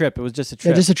just worry- a trip. It was just a Yeah,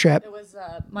 trip. just a trip.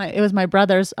 it was my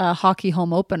brother's hockey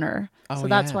home opener, Oh, so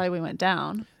that's yeah. why we went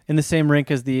down. In the same rink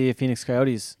as the Phoenix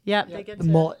Coyotes. Yeah, The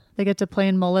mullet. they get to play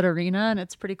in Mullet Arena, and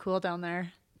it's pretty cool down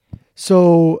there.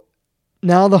 So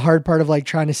now the hard part of like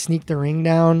trying to sneak the ring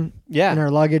down Yeah. in our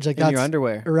luggage, like In that's your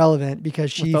underwear. irrelevant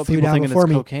because she Without flew people down thinking before it's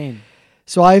me. cocaine.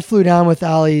 So I flew down with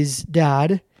Ali's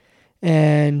dad,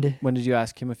 and When did you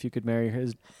ask him if you could marry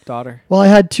his daughter? well, I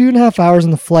had 2.5 hours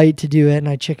on the flight to do it, and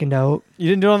I chickened out. You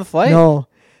didn't do it on the flight? No.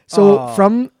 So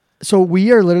Oh. so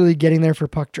we are literally getting there for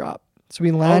puck drop. So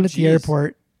we land at the geez.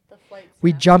 airport.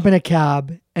 We jump in a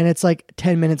cab, and it's like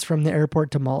 10 minutes from the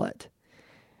airport to Mullet.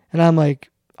 And I'm like,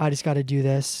 I just got to do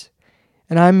this.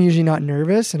 And I'm usually not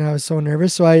nervous, and I was so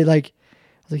nervous. So I was like,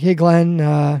 hey, Glenn,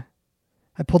 I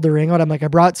pulled the ring out. I'm like, I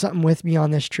brought something with me on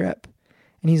this trip.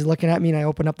 And he's looking at me, and I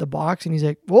open up the box, and he's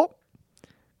like, whoa,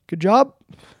 good job.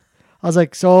 I was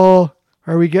like, so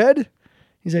are we good?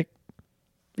 He's like,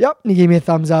 yep. And he gave me a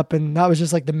thumbs up, and that was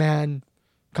just like the man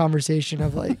conversation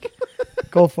of like,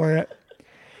 go for it.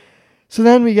 So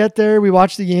then we get there, we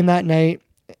watch the game that night,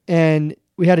 and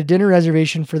we had a dinner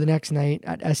reservation for the next night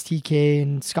at STK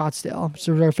in Scottsdale.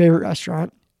 So it was our favorite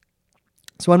restaurant.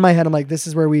 So in my head, I'm like, this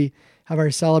is where we have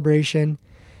our celebration.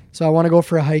 So I want to go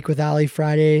for a hike with Ali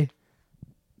Friday.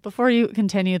 Before you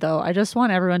continue, though, I just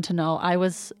want everyone to know I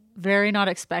was very not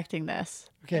expecting this.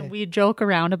 Okay. And we joke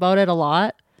around about it a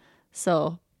lot.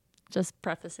 So just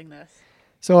prefacing this.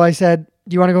 So I said,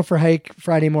 do you want to go for a hike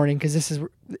Friday morning? Because this is,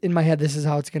 in my head, this is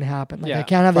how it's going to happen. Like, I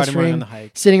can't have Friday this morning on ring the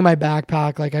hike. sitting in my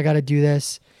backpack. Like, I got to do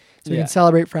this. So we Yeah. can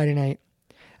celebrate Friday night.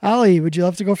 Ali, would you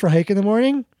love to go for a hike in the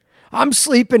morning? I'm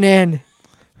sleeping in.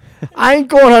 I ain't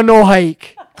going on no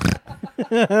hike.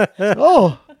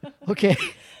 Oh, okay.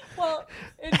 Well,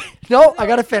 No, I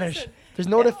got to finish. There's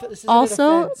no defense.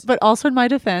 also in my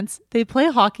defense, they play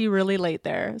hockey really late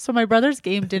there. So my brother's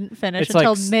game didn't finish It's like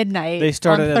until midnight. They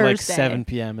started on at like Thursday. 7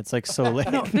 p.m. It's like so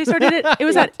late. No, they started it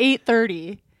was at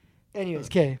 8:30. Anyways,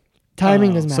 okay.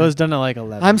 Timing doesn't matter. So it's done at like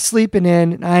 11. I'm sleeping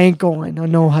in, and I ain't going on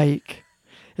no hike.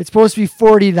 It's supposed to be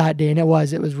 40 that day, and it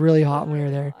was. It was really hot when we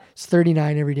were there. It's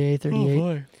 39 every day,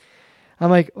 38. I'm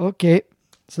like, okay.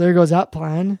 So there goes that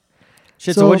plan.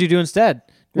 Shit, so- so what'd you do instead?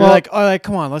 You're Well- like, oh, like,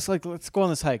 come on, let's go on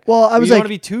this hike. Well, I was you don't like- want to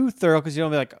be too thorough because you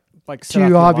don't be like set off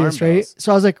Too the obvious, alarm right? bells.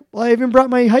 So I was like, well, I even brought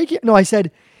my hike. No, I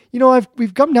said,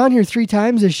 we've come down here 3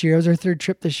 times this year. It was our 3rd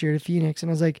trip this year to Phoenix. And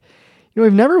I was like,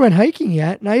 we've never went hiking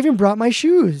yet. And I even brought my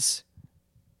shoes.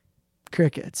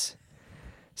 Crickets.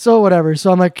 So whatever.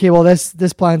 So I'm like, okay, well, this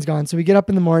plan's gone. So we get up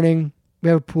in the morning. We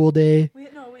have a pool day. We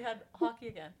had hockey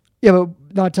again. Yeah, but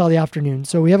not till the afternoon.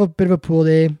 So we have a bit of a pool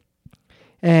day.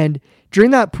 And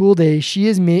during that pool day,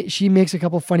 she makes a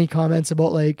couple funny comments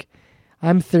about like,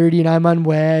 I'm 30 and I'm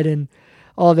unwed and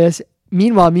all this.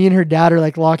 Meanwhile, me and her dad are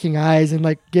like locking eyes and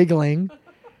like giggling.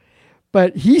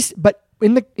 But he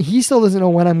still doesn't know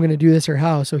when I'm going to do this or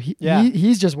how. So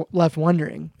he's just left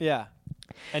wondering. Yeah.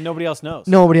 And nobody else knows.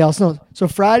 Nobody else knows. So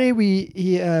Friday,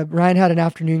 Ryan had an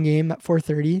afternoon game at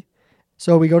 4:30.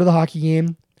 So we go to the hockey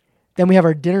game. Then we have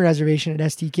our dinner reservation at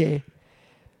STK.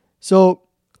 So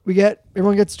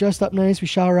everyone gets dressed up nice. We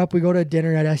shower up. We go to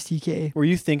dinner at STK. Were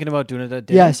you thinking about doing it at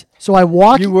dinner? Yes. So I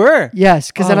walk. You were?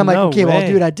 Yes. Because then Oh, I'm like, no okay, well, I'll way.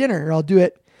 do it at dinner. Or I'll do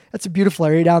it. That's a beautiful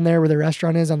area down there where the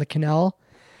restaurant is on the canal.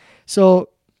 So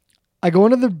I go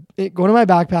into my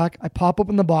backpack. I pop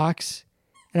open the box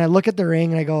and I look at the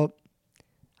ring and I go,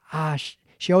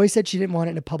 she always said she didn't want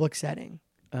it in a public setting.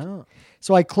 Oh.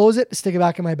 So I close it, stick it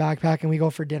back in my backpack, and we go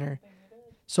for dinner.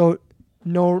 So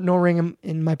no ring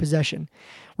in my possession.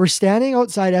 We're standing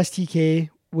outside STK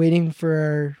waiting for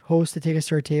our host to take us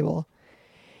to our table.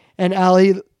 And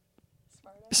Allie,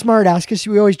 smart ass, because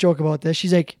we always joke about this.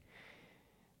 She's like,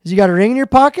 "Has you got a ring in your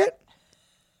pocket?"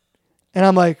 And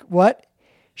I'm like, "What?"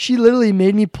 She literally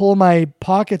made me pull my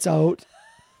pockets out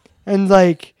and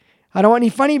like, "I don't want any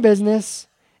funny business."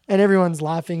 And everyone's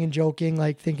laughing and joking,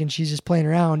 like thinking she's just playing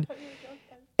around.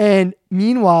 And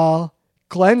meanwhile,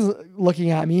 Glenn's looking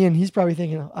at me and he's probably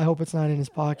thinking, I hope it's not in his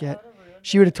pocket.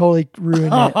 She would have totally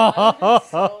ruined it.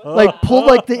 Like pulled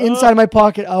like the inside of my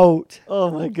pocket out. Oh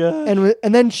my god.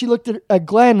 And then she looked at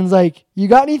Glenn and was like, "You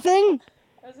got anything?"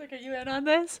 I was like, are you in on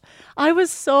this? I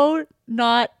was so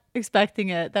not expecting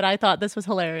it that I thought this was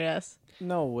hilarious.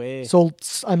 No way. So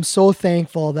I'm so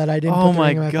thankful that I didn't Oh put the my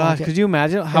ring in my gosh. pocket. Could you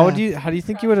imagine? How do you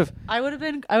think you would have? I would have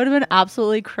been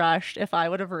absolutely crushed if I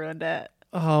would have ruined it.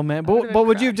 Oh man, would've been but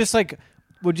would you crushed. just like,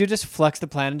 would you just flex the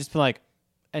plan and just be like,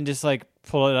 and just like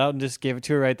pull it out and just give it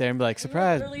to her right there and be like, We were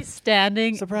surprise. literally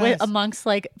standing Surprise. amongst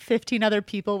like 15 other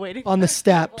people waiting On the for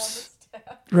the table steps.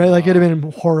 Right? Like it'd have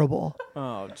been horrible.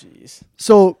 Oh jeez.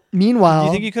 So meanwhile, Do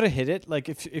you think you could have hit it? Like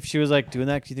if she was like doing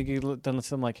that, do you think you could have done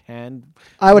some like hand?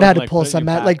 I would have had to like, pull put it in your some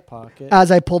out, back like pocket?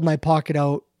 as I pulled my pocket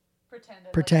out,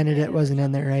 Pretended, pretended it wasn't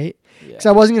in there, right? Yeah. Because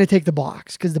I wasn't going to take the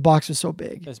box because the box was so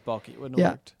big. It's bulky. It wouldn't Yeah.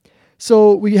 have worked.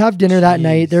 So we have dinner that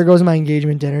night. Jeez. There goes my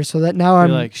engagement dinner. So that now You're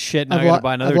I'm like shit. Now I've, I gotta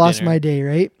buy another I've lost dinner. my day,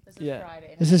 right? This is Yeah.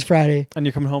 Friday. This is Friday, And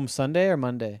you're coming home Sunday or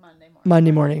Monday? Monday morning.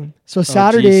 Monday morning. So Oh, jeez,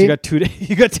 Saturday, you got 2 days.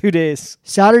 You got 2 days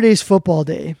Saturday's football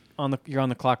day. you're on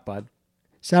the clock, bud.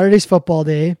 Saturday's football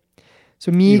day. So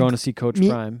You're going to see Coach me,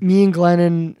 Prime. me and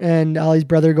Glenn and Ali's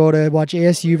brother go to watch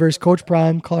ASU versus Coach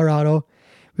Prime, Colorado.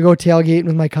 We go tailgating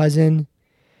with my cousin.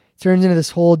 Turns into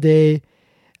this whole day.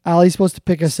 Ali's supposed to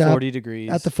pick us up 40 degrees.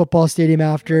 at the football stadium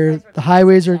after. You guys were The gone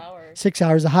highways 6 are hours. 6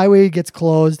 hours. The highway gets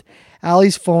closed.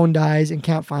 Ali's phone dies and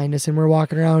can't find us, and we're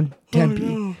walking around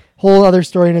Tempe. Whole other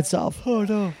story in itself. Oh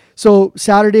no. So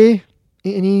Saturday,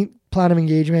 any plan of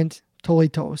engagement, totally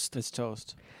toast. It's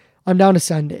toast. I'm down to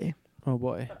Sunday. Oh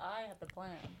boy. But I had the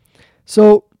plan.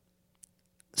 So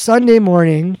Sunday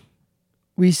morning,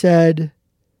 we said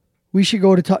we should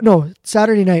go to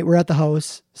Saturday night, we're at the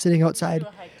house sitting outside. Do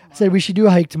a hike I said tomorrow. we should do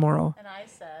a hike tomorrow. And I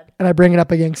said, And I bring it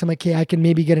up again because I'm like, hey, I can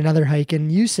maybe get another hike.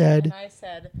 And you said,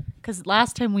 because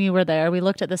last time we were there, we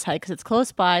looked at this hike because it's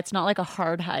close by. It's not like a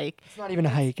hard hike. it's not even a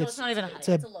hike. No, it's not even a hike. It's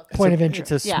a look. point of It's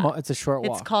interest. a Yeah. small. It's a short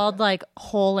walk. It's called like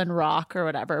Hole in Rock or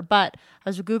whatever. But I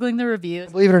was Googling the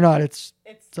reviews. Believe it or not, it's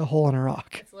It's a hole in a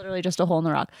rock. It's literally just a hole in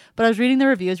the rock. But I was reading the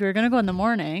reviews. We were going to go in the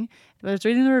morning. But I was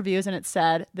reading the reviews and it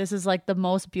said, this is like the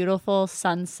most beautiful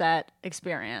sunset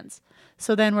experience.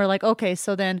 So then we're like, okay,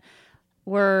 so then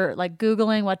we're like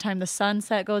Googling what time the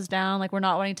sunset goes down. Like we're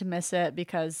not wanting to miss it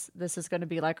because this is going to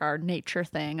be like our nature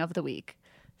thing of the week.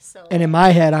 So And in my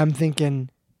head, I'm thinking,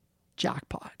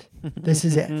 jackpot. This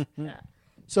is it. yeah.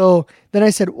 So then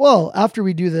I said, well, after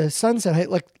we do the sunset hike,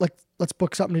 let's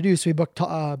book something to do. So we booked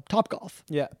Top Golf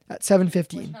yeah. at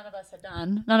 7:15. None of us had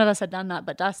done. None of us had done that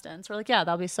but Dustin. So we're like, yeah,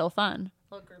 that'll be so fun.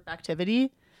 A little group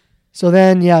activity. So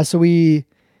then,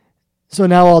 so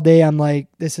now all day I'm like,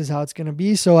 this is how it's going to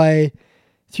be. So I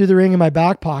threw the ring in my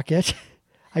back pocket.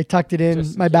 I tucked it in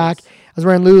Just in my back. case. I was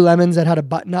wearing Lululemons that had a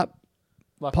button up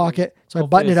Luckily. pocket. So I Hopefully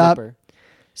buttoned a it up zipper.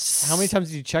 How many times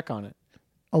did you check on it?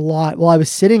 a lot. Well, I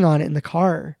was sitting on it in the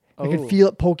car. I Oh. could feel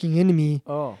it poking into me.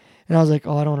 Oh. And I was like,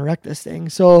 oh, I don't want to wreck this thing.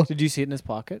 So Did you see it in his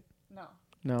pocket? No.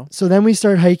 No. So then we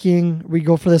start hiking. We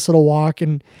go for this little walk,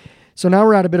 and so now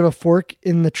we're at a bit of a fork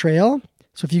in the trail.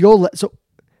 So if you go, so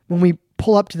when we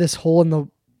pull up to this hole in the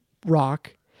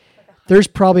rock, there's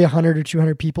probably 100 or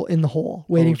 200 people in the hole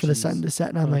waiting for the geez. sun to set,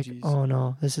 and I'm Oh, like, geez. oh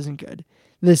no, this isn't good.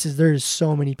 There's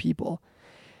so many people.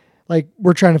 Like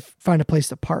we're trying to find a place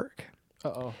to park.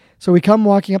 Uh-oh. So we come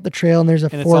walking up the trail, and there's a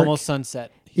And it's fork. almost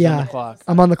sunset. He's on Yeah. the clock.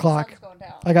 I'm on the clock. Sun's going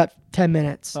down. I got 10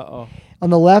 minutes. Uh-oh. On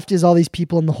the left is all these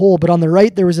people in the hole, but on the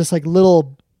right there was this like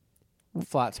little.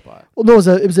 Flat spot. Well, no,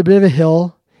 it was a bit of a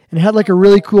hill, and it had like a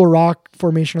really cool rock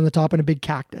formation on the top and a big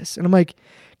cactus. And I'm like,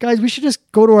 guys, we should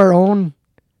just go to our own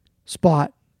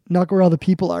spot, not go where all the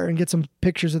people are, and get some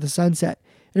pictures of the sunset.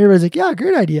 And everybody's like, yeah,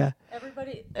 great idea.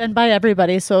 Everybody, and by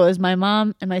everybody, so it was my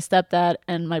mom and my stepdad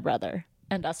and my brother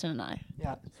and Dustin and I.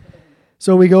 Yeah.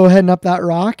 So we go heading up that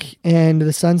rock, and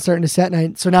the sun's starting to set.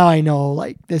 And so now I know,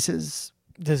 like, this is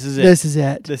This is it. this is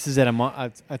it. This is it.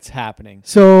 It's happening.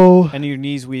 So And your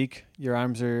knees weak. Your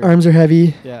arms are. arms are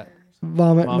heavy, Yeah.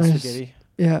 vomit. Mom's my- spaghetti.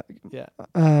 Yeah. Yeah.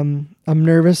 I'm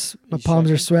nervous. My You palms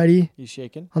are shaking? sweaty. You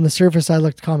shaking? On the surface, I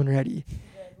looked calm and ready.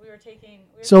 We were taking.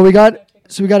 So we got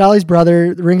Ali's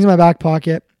brother. The ring's in my back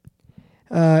pocket.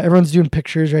 Everyone's doing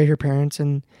pictures, right? Her parents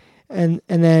and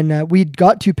then we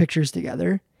got 2 pictures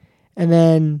together, and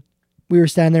then we were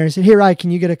standing there and said, "Hey, Ryan,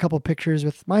 can you get a couple pictures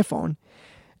with my phone?"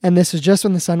 And this was just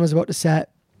when the sun was about to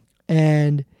set,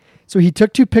 and so he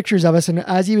took 2 pictures of us. And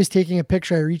as he was taking a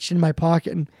picture, I reached in my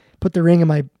pocket and put the ring in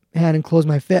my hand and closed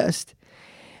my fist.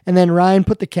 And then Ryan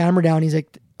put the camera down. He's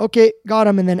like, "Okay, got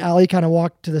him." And then Ali kind of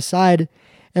walked to the side,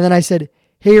 and then I said,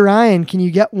 "Hey, Ryan, can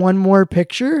you get one more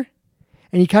picture?"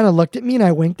 And he kind of looked at me, and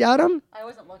I winked at him. I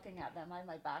wasn't looking at them. I had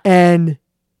my back. And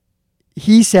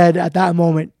he said at that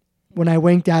moment, when I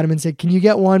winked at him and said, "Can you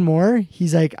get one more?"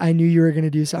 He's like, "I knew you were going to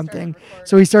do something."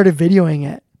 So he started videoing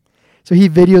it. So he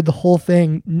videoed the whole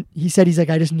thing. He's like,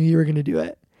 "I just knew you were going to do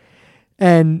it."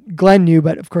 And Glenn knew,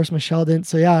 but of course Michelle didn't.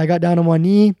 So yeah, I got down on one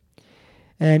knee,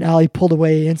 and Ali pulled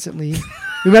away instantly.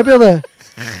 We might be able to.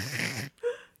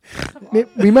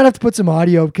 We might have to put some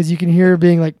audio because you can hear her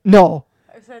being like, "No."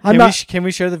 I'm Can not. can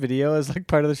we share the video as like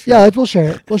part of the show? Yeah, we'll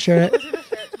share it. We'll share it. We're gonna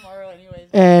share it tomorrow anyways.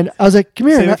 And I was like, "Come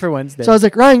here." Save And it for Wednesday. so I was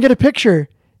like, "Ryan, get a picture."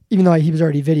 Even though he was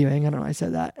already videoing, I don't know. I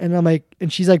said that, and I'm like,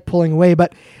 and she's like pulling away,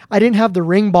 but I didn't have the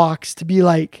ring box to be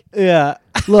like, yeah.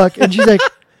 look. And she's like,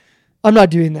 "I'm not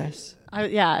doing this."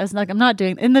 I was like, I'm not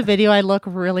doing. In the video, I look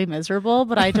really miserable,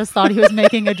 but I just thought he was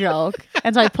making a joke,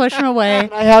 and so I pushed him away.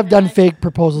 And I have done fake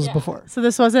proposals before. So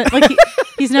this wasn't like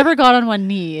he's never got on one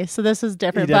knee, so this was He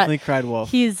different. definitely But cried wolf.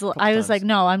 I was like,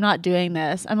 no, I'm not doing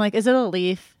this. I'm like, is it a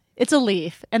leaf? It's a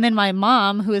leaf. And then my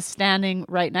mom, who is standing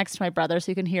right next to my brother,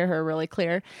 so you can hear her really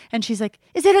clear, and she's like,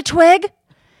 is it a twig?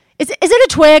 Is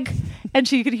it a twig? And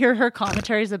she could hear her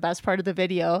commentary is the best part of the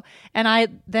video.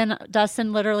 And then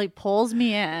Dustin literally pulls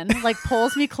me in, like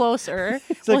pulls me closer.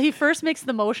 Well, he first makes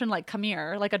the motion like, come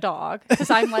here, like a dog, because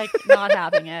I'm like not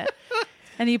having it.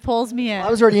 And he pulls me in. I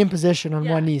was already in position on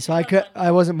one knee, so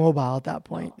I wasn't mobile at that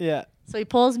point. Yeah. So he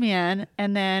pulls me in,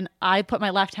 and then I put my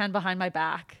left hand behind my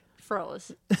back,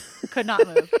 froze, could not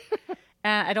move.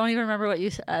 And I don't even remember what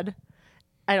you said.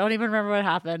 I don't even remember what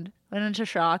happened. Went into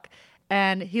shock.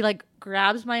 And he like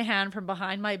grabs my hand from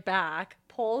behind my back,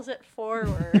 pulls it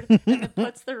forward, and then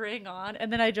puts the ring on.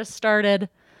 And then I started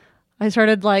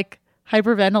like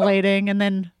hyperventilating. And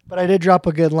then, But I did drop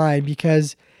a good line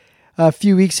because a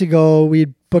few weeks ago we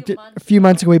booked it. A few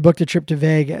months ago we booked a trip to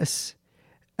Vegas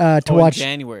to watch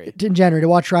January. in January to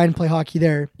watch Ryan play hockey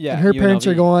there. Yeah, and her parents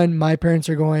UNLV. are going. My parents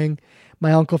are going.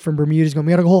 My uncle from Bermuda is going.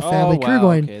 We got a whole family crew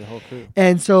going. Okay, the whole crew.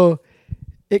 And so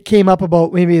it came up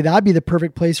about maybe that'd be the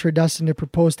perfect place for Dustin to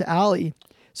propose to Allie.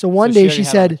 So one day she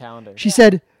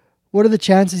said, "What are the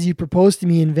chances you propose to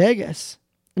me in Vegas?"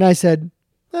 And I said,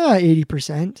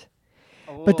 80%.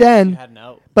 But then,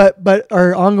 but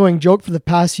our ongoing joke for the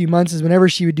past few months is whenever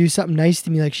she would do something nice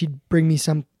to me, like she'd bring me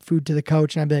some food to the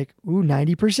couch and I'd be like, ooh,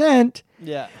 90%.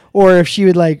 Yeah. Or if she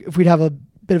would like, if we'd have a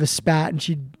bit of a spat and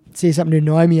she'd say something to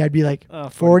annoy me, I'd be like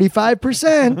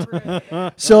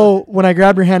 45%. So when I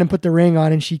grabbed her hand and put the ring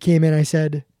on and she came in, I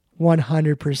said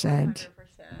 100%.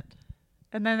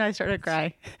 And then I started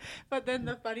crying. But then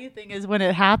the funny thing is when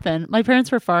it happened, my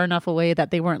parents were far enough away that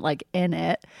they weren't like in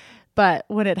it. But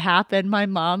when it happened, my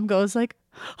mom goes like,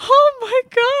 oh my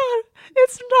God,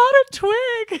 it's not a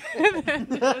twig. And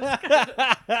then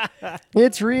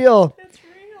It's real.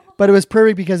 But it was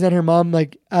perfect because then her mom,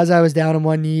 like, as I was down on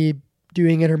one knee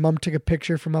doing it, her mom took a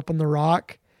picture from up on the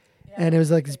rock. And it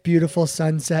was like this beautiful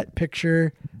sunset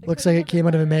picture. Looks like it came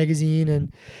out of a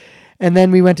magazine. And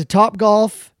then we went to Top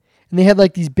Golf. And they had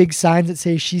like these big signs that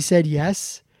say she said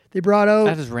yes. They brought out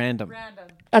That is random.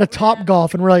 at a Top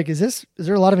Golf. And we're like, is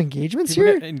there a lot of engagements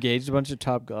People here? get engaged a bunch of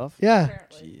Top Golf. Yeah.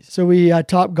 Jeez. So we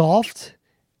Top Golfed.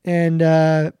 And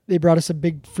they brought us a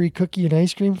big free cookie and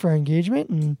ice cream for our engagement.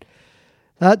 And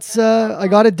that's, I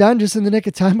got it done just in the nick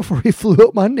of time before we flew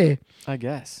out Monday. I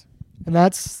guess. And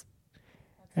that's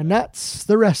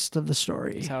the rest of the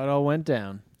story. That's how it all went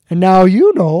down. And now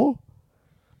you know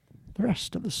the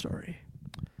rest of the story.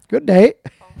 Good day.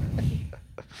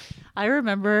 I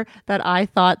remember that I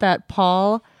thought that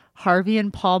Paul Harvey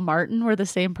and Paul Martin were the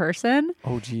same person.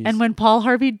 Oh, geez. And when Paul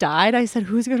Harvey died, I said,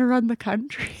 who's going to run the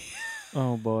country?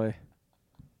 Oh, boy.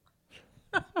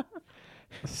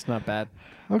 It's not bad.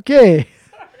 Okay.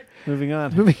 Moving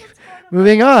on.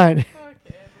 Moving on.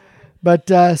 But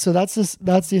so that's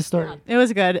the story. It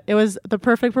was good. It was the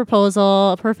perfect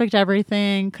proposal, perfect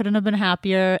everything. Couldn't have been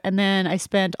happier. And then I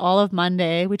spent all of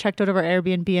Monday. We checked out of our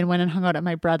Airbnb and went and hung out at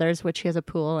my brother's, which he has a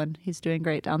pool and he's doing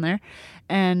great down there.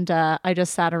 And I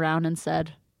just sat around and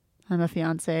said, I'm a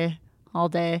fiance all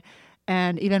day.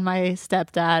 And even my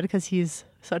stepdad, because he's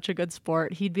such a good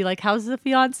sport, he'd be like, how's the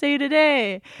fiance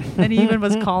today? And he even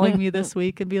was calling me this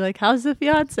week and be like, how's the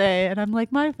fiance? And I'm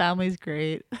like, my family's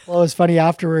great. Well, it was funny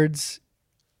afterwards.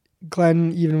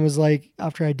 Glenn even was like,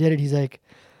 after I did it, he's like,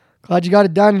 glad you got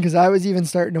it done, because I was even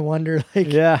starting to wonder,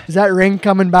 like, Yeah. is that ring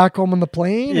coming back home on the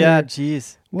plane? Yeah, or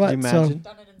jeez. what? Could you imagine?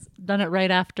 Done it right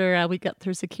after we got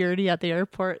through security at the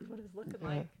airport. What is it looking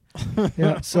like?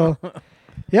 So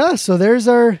there's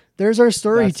our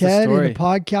story, That's the Ted, story. in the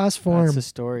podcast form. That's the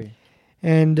story.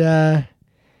 And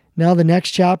now the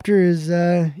next chapter is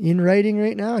in writing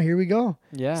right now. Here we go.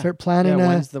 Yeah. Start planning.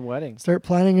 When's the wedding? Start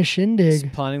planning a shindig.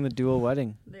 Just planning the dual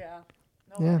wedding. Yeah.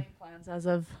 Yeah. Wedding plans as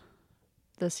of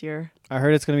this year. I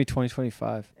heard it's going to be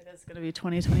 2025. It is going to be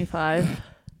 2025.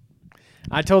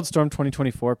 I told Storm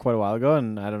 2024 quite a while ago,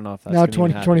 and I don't know if that's Now gonna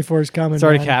even happen. 2024 is coming. It's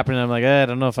already man. happening. I'm like, I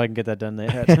don't know if I can get that done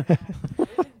yet.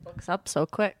 Books up so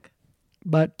quick.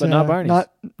 But not Barney's.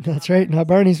 That's right. Not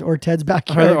Barney's or Ted's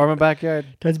backyard. or my backyard.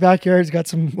 Ted's backyard's got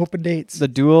some open dates. The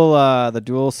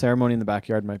dual ceremony in the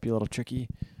backyard might be a little tricky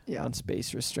Yeah. on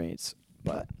space restraints.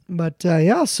 But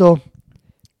yeah, so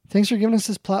thanks for giving us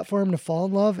this platform to fall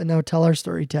in love and now tell our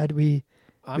story, Ted.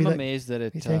 I'm amazed that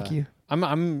it. We thank you.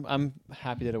 I'm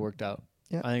happy that it worked out.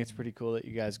 Yeah. I think it's pretty cool that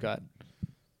you guys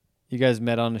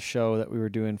met on a show that we were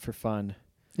doing for fun.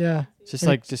 Yeah. It's just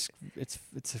it's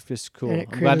just cool. And it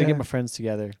I'm glad to created get a- my friends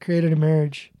together Created a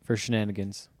marriage. for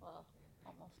shenanigans.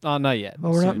 Oh, not yet.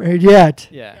 Well, we're not Soon. married yet.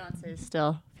 Yeah.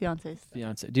 Fiance.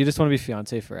 Fiance. Do you just want to be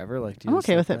fiance forever? Like, do you I'm just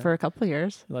okay like with it that? for a couple of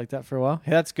years. You like that for a while?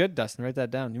 Hey, that's good, Dustin. Write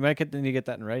that down. You might need to get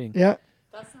that in writing. Yeah.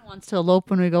 Dustin wants to elope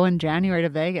when we go in January to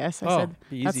Vegas. I said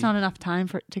be that's easy. not enough time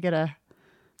to get a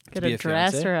be a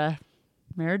dress fiancé? or a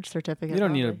marriage certificate. You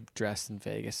don't need a probably. dress in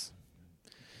Vegas.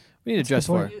 We need a That's a dress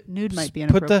good for. point. Nude might be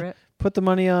Put the- inappropriate. Put the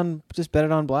money on. Just bet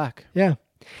it on black. Yeah.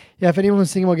 Yeah, if anyone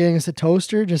was thinking about getting us a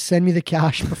toaster, just send me the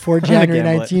cash before January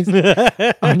Gamble it.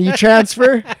 19th on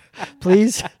e-transfer,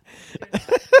 please.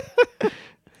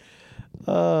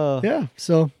 Yeah,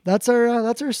 so that's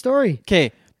our story.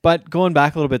 Okay, but going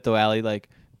back a little bit though, Allie, like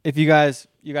if you guys,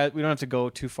 we don't have to go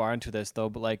too far into this though,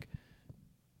 but like,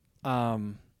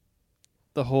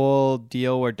 the whole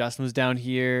deal where Dustin was down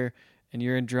here and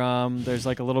you're in drum, there's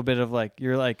like a little bit of like,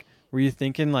 were you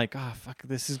thinking like, oh fuck,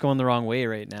 this is going the wrong way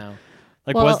right now?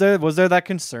 Like, Well- was there that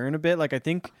concern a bit? Like, I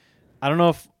don't know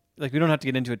if like we don't have to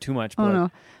get into it too much, but Oh like,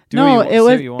 no, do no, what you- it say was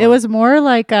what you want. it was more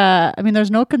like I mean, there's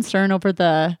no concern over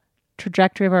the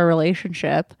trajectory of our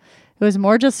relationship. It was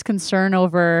more just concern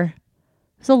over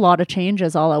there's a lot of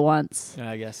changes all at once,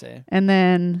 I guess, and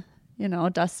then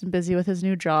Dustin busy with his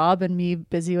new job and me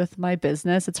busy with my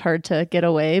business. It's hard to get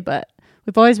away, but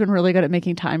we've always been really good at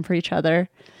making time for each other,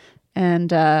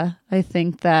 and I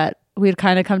think that we had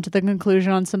kind of come to the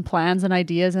conclusion on some plans and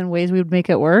ideas and ways we would make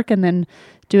it work, and then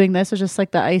doing this was just like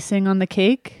the icing on the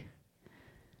cake.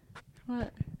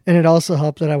 What? And it also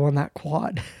helped that I won that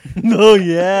quad. Oh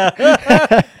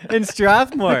yeah, in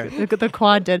Strathmore. Look at the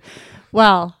quad did.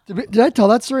 Well, Did I tell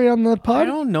that story on the pod? I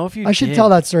don't know if you. I should did. tell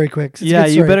that story quick. 'cause it's a Yeah, good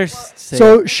you story. better say.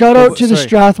 So it. shout Go- out to the sorry.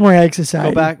 Strathmore Egg Society.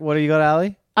 Go back. What do you got,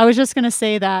 Allie? I was just going to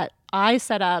say that I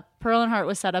set up, Pearl and Heart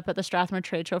was set up at the Strathmore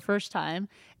Trade Show first time.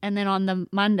 And then on the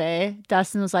Monday,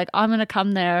 Dustin was like, I'm going to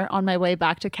come there on my way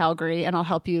back to Calgary and I'll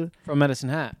help you. From Medicine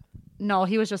Hat. No,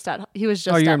 he was just at you're at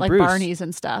in like Bruce. Barney's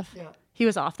and stuff. Yeah. He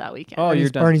was off that weekend. Oh, you're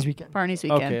done. Barney's weekend. Barney's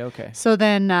weekend. Okay. So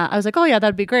then I was like, oh yeah,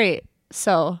 that'd be great.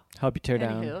 So, Help you tear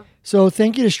down. anywho. So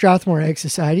thank you to Strathmore Egg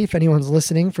Society if anyone's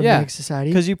listening from Yeah, the Egg Society.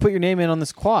 Because you put your name in on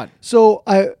this quad. So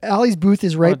Allie's booth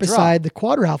is right a draw. beside the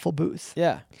quad raffle booth.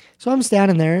 Yeah. So I'm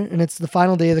standing there, and it's the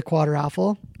final day of the quad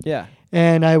raffle. Yeah.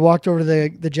 And I walked over to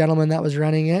the gentleman that was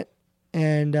running it,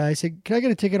 and I said, "Can I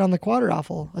get a ticket on the quad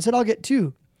raffle?" I said, "I'll get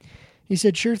 2." He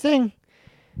said, "Sure thing."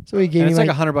 So he gave And me it's like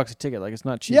my, $100 a ticket. Like it's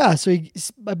not cheap. yeah. So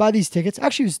I buy these tickets.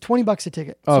 Actually, it was $20 a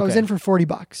ticket. So I was Okay. in for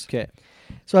 $40. Okay.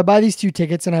 So I buy these 2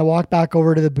 tickets, and I walk back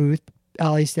over to the booth.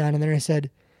 Allie's standing there. I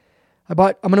said, I'm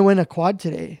going to win a quad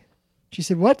today." She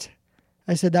said, "What?"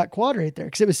 I said, "That quad right there,"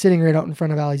 because it was sitting right out in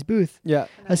front of Allie's booth. Yeah.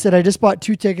 I said, "I just bought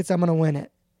 2 tickets. I'm going to win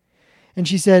it." And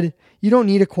she said, "You don't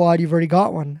need a quad. You've already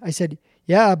got one." I said,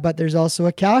 "Yeah, but there's also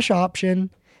a cash option."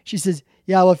 She says,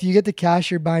 "Yeah, well, if you get the cash,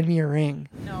 you're buying me a ring.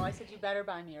 No, I said, you better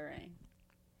buy me a ring.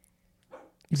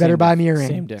 You better Same buy dif- me a ring."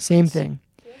 same difference. Same thing.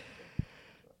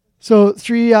 So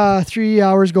 3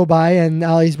 hours go by, and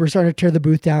we're starting to tear the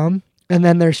booth down. And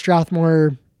then their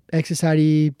Strathmore Egg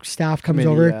Society staff comes Committee,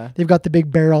 over. yeah. They've got the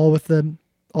big barrel with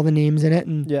all the names in it,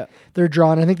 and Yeah. they're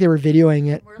drawing. I think they were videoing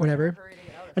it, whatever.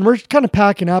 And we're kind of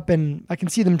packing up, and I can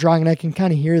see them drawing, and I can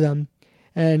kind of hear them.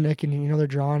 And I can, they're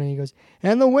drawing, and he goes,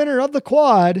 "And the winner of the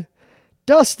quad,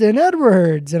 Dustin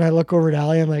Edwards." And I look over at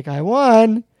Allie, I'm like, "I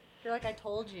won. You're like, I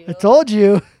told you. I told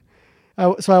you."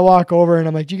 So I walk over, and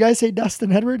I'm like, "Do you guys say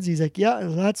Dustin Edwards?" He's like, "Yeah,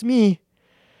 that's me."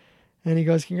 And he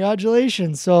goes,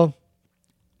 "Congratulations." So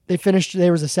they finished.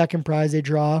 There was a second prize they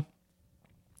draw.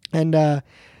 And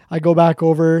I go back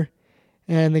over,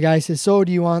 and the guy says, "So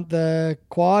do you want the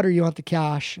quad or you want the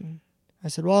cash?" And I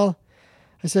said, "Well,"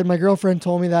 I said, "my girlfriend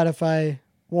told me that if I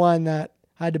won that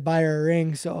I had to buy her a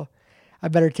ring, so I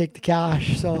better take the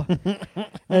cash." So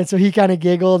and so he kind of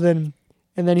giggled, and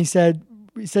then he said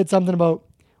something about,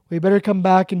 "We better come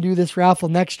back and do this raffle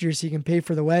next year so you can pay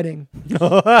for the wedding."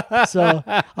 So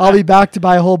I'll be back to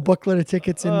buy a whole booklet of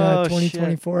tickets in Oh, shit.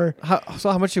 2024.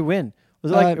 How much you win?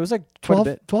 Was it like it was like quite a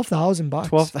bit. $12,000.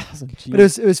 12,000. But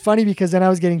it was funny because then I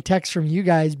was getting texts from you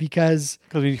guys because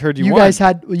because we heard you you won. guys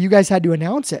had to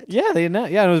announce it. Yeah, they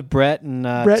announced. Yeah, it was Brett and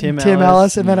Brett Tim and Tim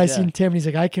Ellis, and then I yeah. seen Tim, and he's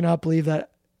like, "I cannot believe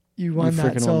that you won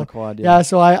that." freaking So won the quad. yeah,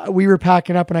 so we were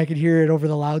packing up, and I could hear it over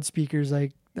the loudspeakers,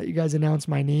 like that you guys announced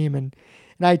my name, and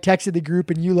I texted the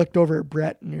group, and you looked over at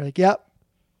Brett, and you're like, "Yep,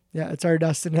 yeah, it's our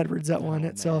Dustin Edwards that won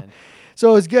it." So So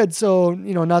it was good. So,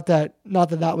 not that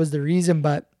that was the reason,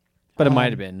 but But it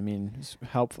might have been. I mean, it's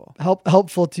helpful.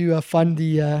 helpful to fund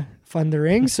the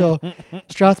ring. So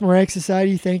Strathmore Egg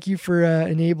Society, thank you for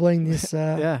enabling this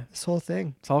this whole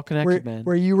thing. It's all connected, man.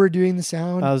 Where you were doing the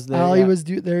sound, I was there. Allie was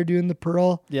there doing the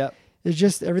pearl. Yep. It's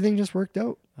just everything just worked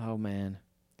out. Oh man.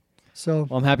 So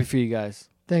Well, I'm happy for you guys.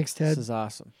 thanks, Ted. This is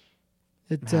awesome.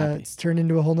 It's turned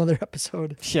into a whole nother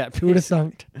episode. Yeah. Who would have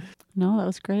thunk? No, that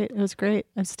was great. It was great.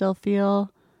 I still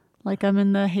feel like I'm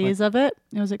in the haze of it.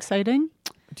 It was exciting.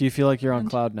 Do you feel like you're on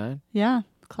cloud 9? Yeah,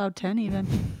 cloud 10 even.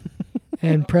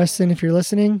 And Preston, if you're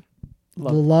listening,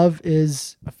 the love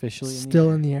is officially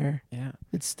still in the air. Yeah.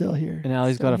 It's still here. And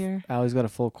Allie's Still got here. Allie's got a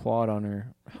full quad on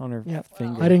her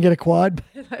finger. I didn't get a quad,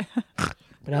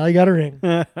 but Allie got a ring.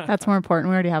 That's more important.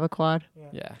 We already have a quad.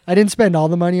 Yeah. I didn't spend all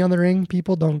the money on the ring.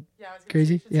 People don't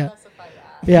crazy. Yeah.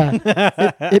 Yeah.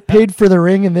 It paid for the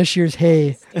ring in this year's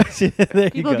hay. There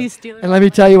you People go. be stealing. And let me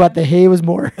tell you what, the hay was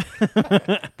more.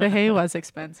 The hay was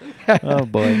expensive. Oh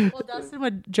boy. Well, Dustin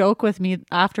would joke with me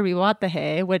after we bought the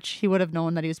hay, which he would have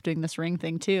known that he was doing this ring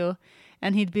thing too.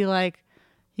 And he'd be like,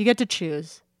 you get to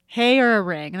choose hay or a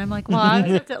ring. And I'm like, well, I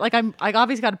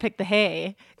obviously got to pick the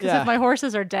hay because if my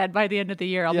horses are dead by the end of the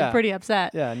year, I'll be pretty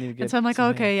upset. Yeah, I need to get And so I'm like, some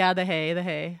okay, hay. yeah, the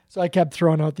hay. So I kept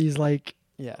throwing out these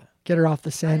Yeah. get her off the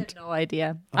I scent. had no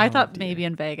idea. I thought dear. maybe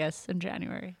in Vegas in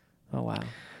January. Oh wow.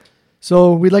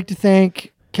 So we'd like to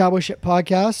thank Cowboy Ship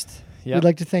Podcast. Yep. We'd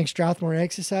like to thank Strathmore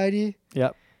Egg Society.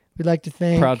 Yep. We'd like to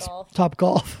thank Proud Top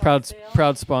Golf.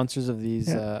 proud sponsors of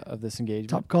these of this engagement.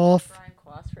 Top Golf.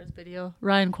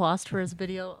 Ryan Quast for his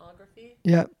videography.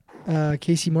 Yeah.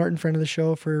 Casey Martin, friend of the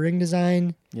show, for ring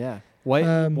design. Yeah.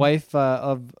 Wife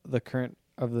of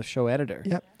the show editor.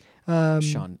 Yep.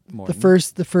 Sean Morton.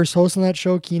 The first host on that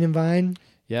show, Keenan Vine.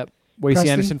 Yep. Wasey Preston.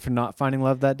 Anderson for not finding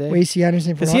love that day. Wasey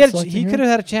Anderson for Because not he could have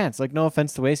had a chance. Like, no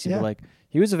offense to Wasey, Yeah. but like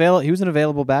he was an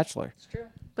available bachelor. It's true.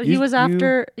 But he was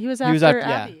after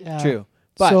Abby. Yeah. True.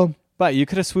 But you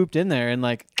could have swooped in there and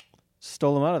like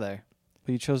stole him out of there.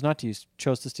 But you chose not to. You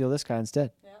chose to steal this guy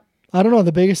instead. I don't know.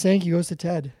 The biggest thank you goes to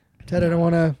Ted. Ted, I don't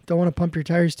want to pump your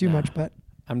tires too much, but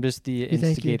I'm just the thank you.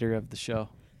 instigator of the show.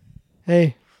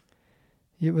 hey,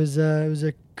 it was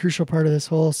a crucial part of this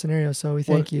whole scenario. So we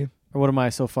thank you. Or what am I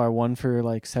so far? 1 for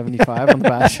like 75 on the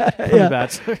Bachelor. Yeah. The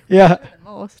Bachelor. Yeah.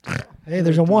 Most. Hey,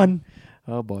 there's a 1.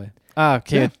 Oh boy.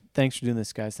 Okay. Yeah. Thanks for doing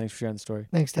this, guys. Thanks for sharing the story.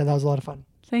 Thanks, Ted. That was a lot of fun.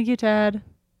 Thank you, Ted.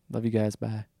 Love you guys.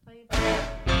 Bye.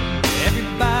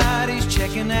 Everybody's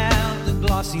checking out the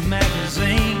glossy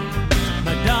magazine.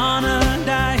 Madonna,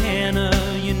 Diana,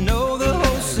 you know the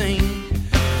whole scene.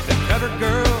 The cover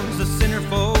girls, the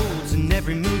centerfolds, and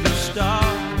every movie star.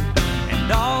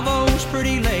 And all those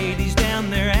pretty ladies down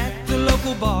there at the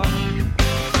local bar.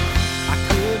 I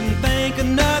couldn't think of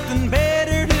nothing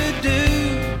better to do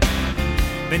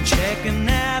than checking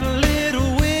out a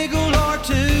little wiggle or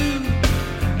two.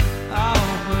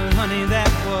 Oh, but honey, that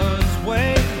was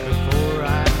way before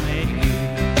I met you.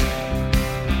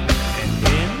 And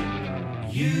then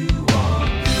you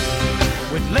walked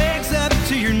in with legs up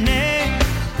to your neck.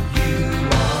 You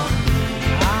walked in.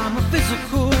 I'm a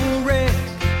physical wreck.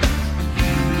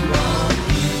 You walked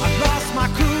in. I've lost my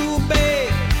cool,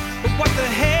 babe, but what the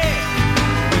heck?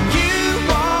 When you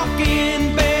walk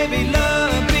in, baby,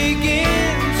 love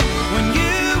begins. When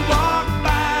you walk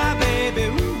by, baby,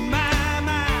 ooh,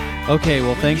 my. Okay.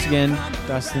 Well, thanks again,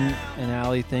 Dustin and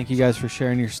Allie. Thank you guys for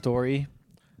sharing your story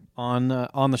on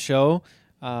the show.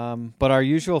 But our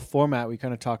usual format we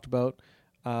kind of talked about.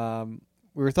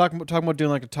 We were talking about doing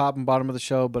like a top and bottom of the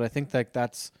show, but I think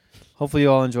that's hopefully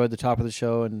you all enjoyed the top of the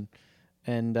show and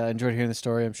enjoyed hearing the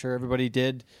story. I'm sure everybody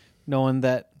did, knowing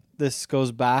that this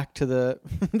goes back to the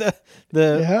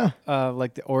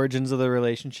like the origins of the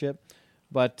relationship.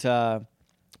 But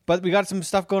we got some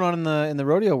stuff going on in the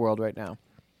rodeo world right now.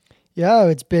 Yeah,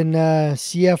 it's been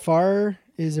CFR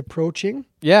is approaching.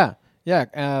 Yeah.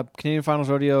 Canadian Finals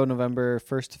Rodeo, November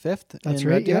 1st to 5th. That's in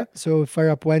right. Red Deer. Yeah. So fire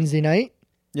up Wednesday night.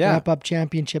 Yeah. Wrap up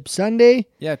Championship Sunday.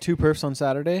 Yeah, 2 perfs on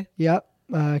Saturday. Yep.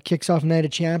 Kicks off Night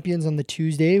of Champions on the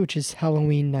Tuesday, which is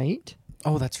Halloween night.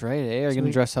 Oh, that's right. Are you So going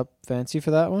to dress up fancy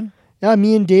for that one? Yeah,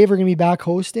 me and Dave are going to be back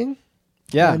hosting.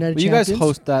 Yeah. Night of Well, you guys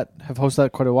Champions. have hosted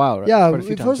that quite a while, right? Yeah, Quite a few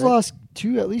we've times, hosted right? last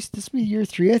 2, at least this will be year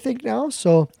 3, I think now.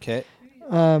 So Okay.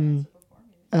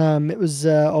 it was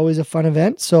always a fun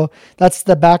event. So that's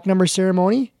the back number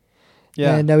ceremony.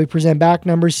 Yeah. And we present back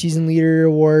numbers, season leader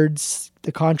awards,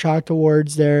 the contract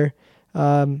awards there.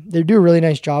 They do a really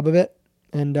nice job of it.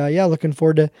 And looking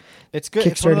forward to It's good.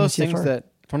 It's one of those kickstarting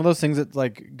CFR. things that's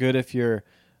like good if you're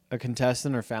a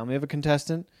contestant or family of a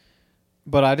contestant.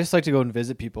 but I just like to go and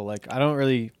visit people. Like I don't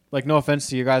really like. No offense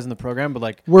to you guys in the program, but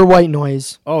like, We're white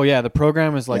noise. oh yeah, the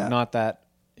program is like Yeah. not that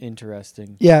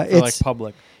interesting. Yeah, for like it's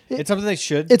public. It's something they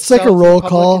should. it's like sell a to the roll public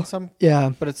call. in some,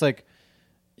 Yeah, but it's like,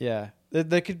 yeah,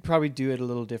 they could probably do it a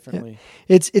little differently.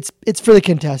 it's for the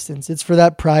contestants. It's for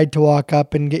that pride to walk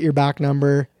up and get your back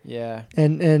number, Yeah,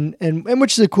 and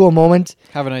which is a cool moment.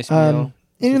 have a nice meal.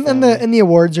 with your And family. the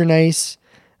awards are nice.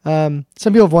 Some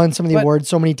people have won some of the But- awards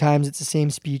so many times it's the same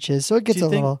speeches, so it gets do you a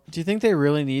think, little. Do you think they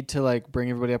really need to like bring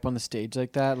everybody up on the stage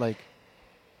like that? Like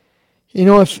You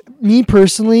know, if me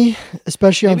personally,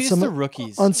 especially maybe on it's the some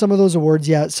rookies. of those awards,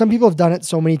 yeah, some people have done it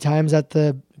so many times that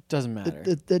It doesn't matter.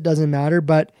 it doesn't matter.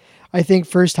 But I think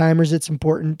first timers, it's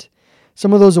important.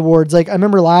 Some of those awards, like I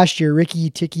remember last year, Ricky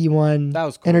Ticky won That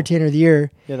was cool. Entertainer of the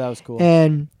Year, Yeah, that was cool.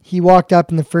 and he walked up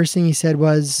and the first thing he said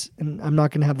was, and I'm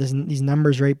not going to have these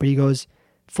numbers right, but he goes,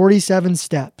 47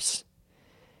 steps.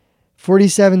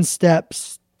 47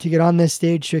 steps to get on this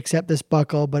stage to accept this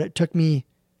buckle, but it took me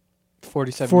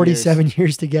 47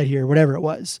 years to get here, whatever it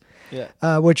was. Yeah,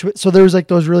 So there was like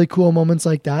those really cool moments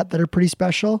like that are pretty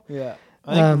special. yeah.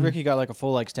 I think Um, Ricky got like a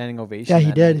full like standing ovation. Yeah, he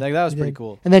that did. night. Like that was He pretty did.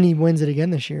 cool. And then he wins it again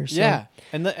this year. So. Yeah,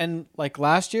 and like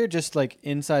last year, just like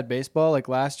inside baseball, like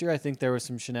last year, I think there was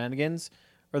some shenanigans,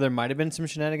 or there might have been some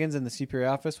shenanigans in the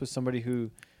CPA office with somebody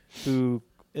who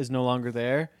is no longer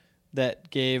there that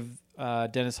gave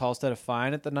Dennis Halstead a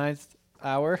fine at the 9th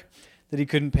hour that he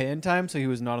couldn't pay in time, so he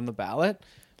was not on the ballot.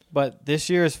 But this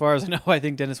year, as far as I know, I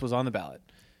think Dennis was on the ballot.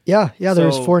 Yeah. There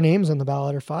was So- 4 names on the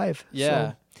ballot or 5.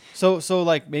 Yeah. So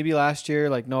like maybe last year,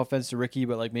 like no offense to Ricky,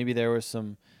 but like maybe there was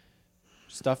some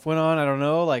stuff went on. I don't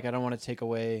know. Like I don't want to take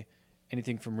away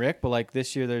anything from Rick, but like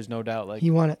this year, there's no doubt. Like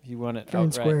He won it He won it fair and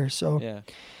outright. square. So. Yeah.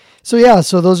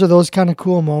 So those are those kind of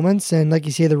cool moments. And like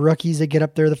you say, the rookies that get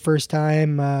up there the first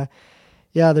time.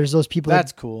 There's those people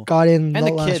That's that cool. got in And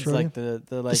the last kids, rodeo. like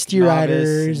the like steer novice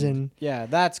riders and yeah,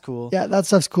 that's cool. yeah, that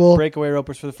stuff's cool. Breakaway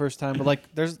ropers for the first time, but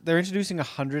like they're introducing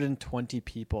 120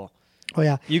 people. Oh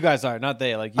yeah. You guys are, not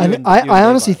they. Like you I and- you and I Dave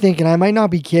honestly are. think, and I might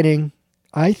not be kidding,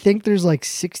 I think there's like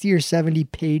 60 or 70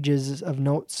 pages of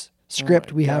notes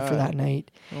script my we have for God. that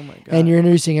night. Oh my god. And you're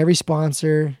introducing every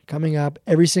sponsor coming up,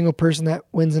 every single person that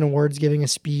wins an award's giving a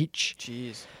speech.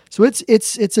 Jeez. So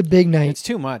it's a big night. It's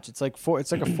too much. It's like a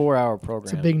 4-hour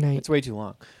program. big night. It's way too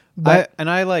long. But-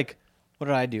 I like what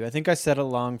did I do? I think I set it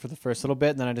along for the first little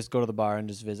bit and then I just go to the bar and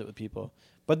just visit with people.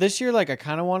 But this year like I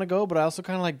kind of want to go, but I also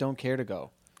kind of like don't care to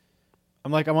go.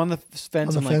 I'm on the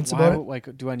fence. On the I'm fence like, why about it?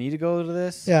 like do I need to go to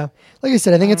this? Yeah. Like I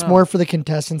said, I think I it's don't more know. for the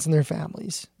contestants and their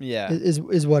families. Yeah.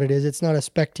 Is what it is. It's not a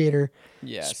spectator.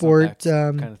 Yeah. it's not sport, that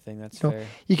um, kind of thing. That's you know, fair.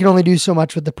 You can only do so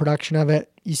much with the production of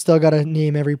it. You still got to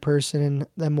name every person and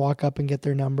then walk up and get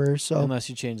their number. So Unless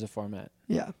you change the format.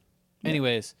 yeah.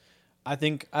 Anyways, I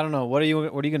don't know. What are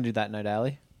you gonna do that night,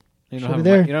 Allie? You She'll don't have be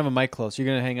a mic, there. you don't have a mic close. You're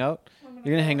gonna hang out.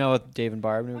 You're gonna hang out with Dave and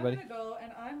Barb and everybody. I'm gonna go,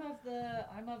 and I'm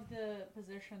of the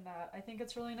position that I think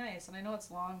it's really nice, and I know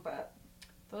it's long, but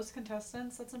those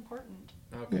contestants, that's important.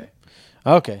 Okay.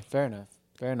 Okay. Fair enough.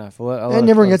 Fair enough. Well, And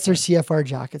everyone gets their CFR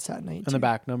jackets that night. and the too.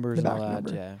 back numbers The and all back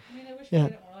that. number. Yeah. I mean, I wish Yeah. we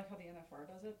did it more like how the NFR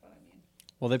does it, but I mean,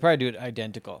 Well, they probably do it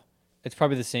identical. It's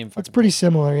probably the same. It's pretty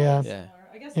similar, yeah. Yeah.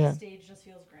 I guess Yeah. the stage just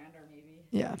feels grander, maybe.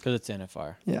 Yeah. Because it's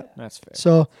NFR. Yeah. That's fair.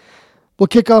 So we'll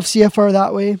kick off CFR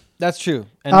that way. That's true.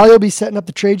 And Ali will be setting up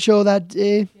the trade show that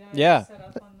day. Yeah.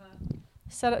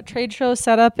 Trade show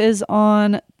setup is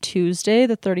on Tuesday,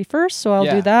 the 31st. So I'll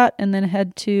Yeah. do that and then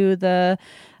head to the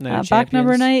Night of back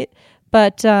number Champions. night.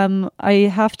 But I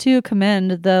have to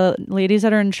commend the ladies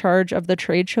that are in charge of the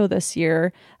trade show this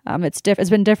year. It's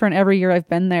been different every year I've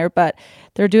been there, but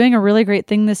they're doing a really great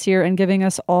thing this year and giving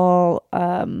us all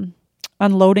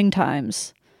unloading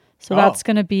times. So that's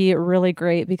going to be really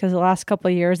great because the last couple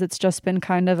of years it's just been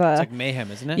kind of It's like mayhem,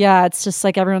 isn't it? yeah, it's just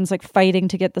like everyone's like fighting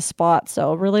to get the spot.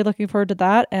 So really looking forward to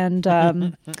that. And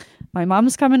my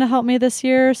mom's coming to help me this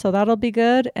year, so that'll be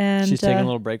good. And She's taking a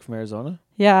little break from Arizona.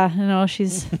 yeah, you know, she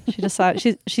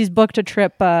decided she's booked a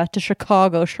trip to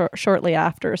Chicago shortly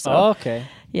after. So Okay.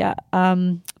 yeah,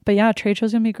 but yeah, trade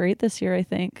show's gonna be great this year. I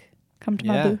think. Come to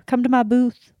my Yeah. booth. Come to my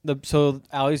booth. So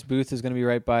Allie's booth is going to be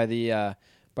right by the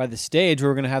stage where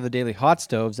we're going to have the daily hot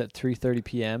stoves at 3:30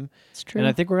 p.m. It's true. And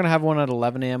I think we're going to have one at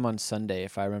 11 a.m. on Sunday,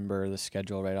 if I remember the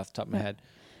schedule right off the top of my head.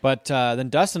 But then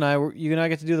Dustin and you and I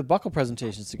get to do the buckle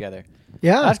presentations together.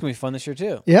 Yeah. That's going to be fun this year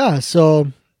too. Yeah.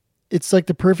 So it's like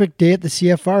the perfect day at the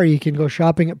CFR. You can go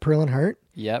shopping at Pearl and Hart,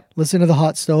 Yep. listen to the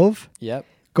hot stove, Yep.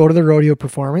 go to the rodeo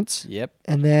performance, Yep.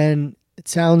 and then it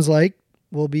sounds like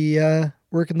we'll be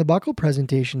working the buckle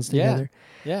presentations together.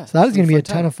 Yeah. So that is going to be a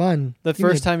fun ton of fun. The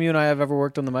first time you and I have ever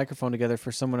worked on the microphone together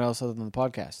for someone else other than the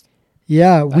podcast.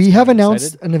 Yeah, we kinda have announced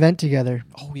excited. an event together.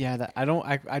 Oh yeah, that I don't.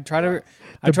 I try to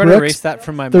Brooks- erase that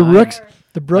from my The mind. Brooks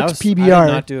That Brooks was- PBR. I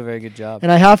did not do a very good job.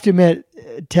 And I have to admit,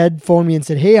 Ted phoned me and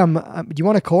said, "Hey, do you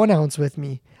want to co-announce with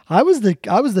me?" I was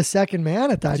the second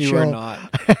man at that You show. were not.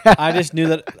 I just knew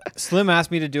that Slim asked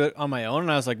me to do it on my own,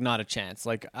 and I was like, not a chance.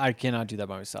 Like, I cannot do that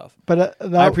by myself. But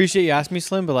I appreciate you asking me,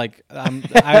 Slim, but like, I'm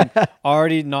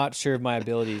already not sure of my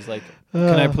abilities. Like,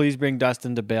 can I please bring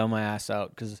Dustin to bail my ass out?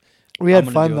 Because we had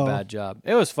I'm fun do though. A bad job.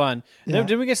 It was fun. Yeah.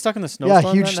 Didn't we get stuck in the snowstorm?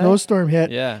 Yeah, huge that night? snowstorm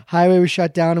hit. Yeah. Highway was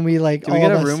shut down, and we like. Did we all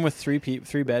get of a us- room with three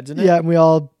beds in it? Yeah, and we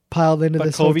all piled into But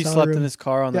this Covey hotel slept room. in his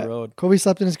car on the road. Covey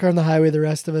slept in his car on the highway. The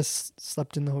rest of us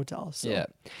slept in the hotel. So. Yeah.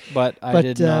 But I But,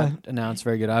 did not announce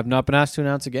very good. I've not been asked to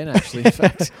announce again, actually. In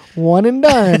fact. One and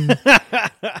done.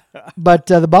 But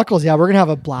the Buckles, yeah, we're gonna have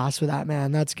a blast with that,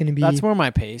 man. That's gonna be. That's more my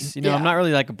pace. You know, Yeah. I'm not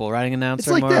really like a bull riding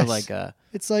announcer. It's like more of this. like a,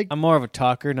 It's like I'm more of a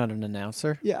talker, not an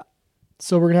announcer. yeah.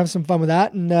 So we're gonna have some fun with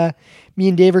that, and me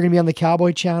and Dave are gonna be on the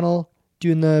Cowboy Channel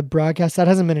doing the broadcast. That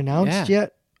hasn't been announced Yeah.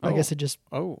 yet. I Oh. guess it just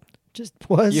Oh,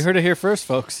 was. you heard it here first,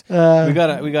 folks. We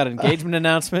got engagement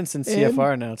announcements and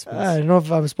CFR announcements. I don't know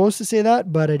if I was supposed to say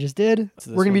that, but I just did. What's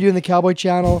this We're gonna be one? doing the Cowboy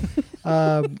Channel,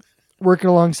 working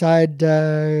alongside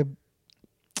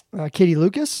Katie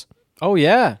Lucas. Oh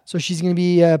yeah. So she's going to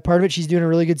be part of it. She's doing a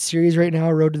really good series right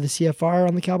now, Road to the CFR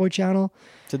on the Cowboy Channel.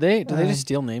 Did they just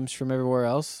steal names from everywhere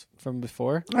else from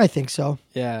before? I think so.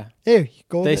 Yeah. Hey,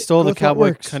 go. They with it. stole Go the with what Cowboy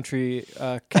works. Country,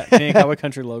 Canadian Cowboy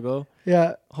Country logo.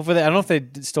 Yeah, Hopefully, I don't know if they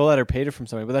stole that or paid it from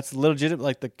somebody, but that's legit,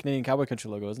 like the Canadian Cowboy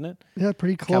Country logo, isn't it? yeah,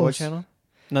 pretty close. Cowboy Channel.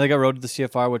 No, they got Road to the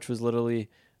CFR, which was literally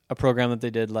a program that they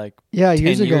did like. Yeah, 10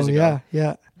 years ago. years ago.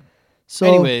 Yeah. So,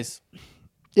 Anyways,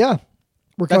 yeah,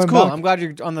 we're that's coming cool. back. I'm glad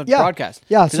you're on the Yeah. broadcast.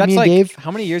 Yeah, 'Cause so that's me and like, Dave. how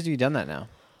many years have you done that now?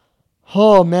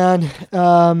 Oh man,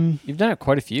 You've done it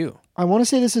quite a few. I want to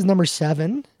say this is number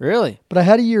 7, Really? but I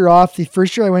had a year off. The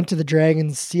first year I went to the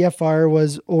Dragons, CFR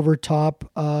was over top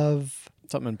of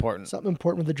Something important. something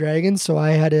important with the Dragons, so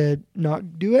I had to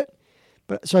not do it.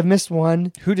 But so I've missed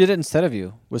one. Who did it instead of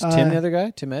you? Was Tim the other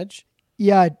guy? Tim Edge?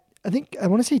 Yeah, I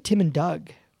want to say Tim and Doug.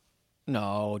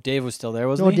 No, Dave was still there,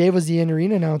 wasn't No, he? Dave was the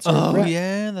in-arena announcer. Oh Brett.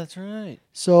 yeah, that's right.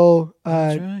 So,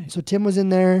 That's right. so Tim was in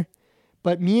there,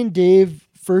 but me and Dave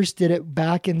first did it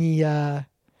back in the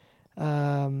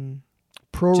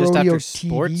Pro Just Rodeo after TV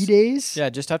sports? days. Yeah,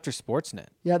 just after Sportsnet.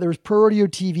 Yeah, there was Pro Rodeo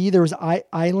TV. There was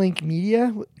iLink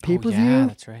Media pay-per-view. Oh, yeah,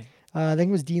 that's right. I think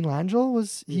it was Dean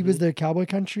Langell. He was the Cowboy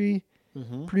Country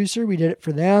Mm-hmm. producer. We did it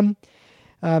for them.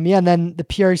 Yeah, and then the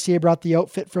PRCA brought the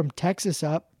outfit from Texas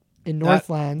up in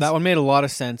Northlands. That one made a lot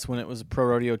of sense when it was a Pro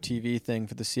Rodeo TV thing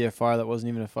for the CFR. That wasn't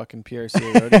even a fucking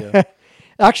PRCA rodeo.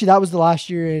 Actually, that was the last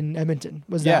year in Edmonton.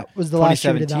 Was the last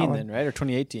year we did that 2017 one. then, right? Or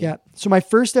 2018? Yeah. So my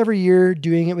first ever year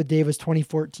doing it with Dave was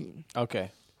 2014. Okay.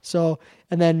 So,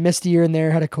 and then missed a year in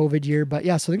there, had a COVID year. But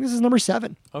yeah, so I think this is number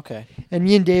 7. Okay. And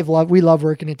me and Dave love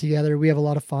working it together. We have a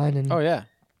lot of fun. And Oh yeah.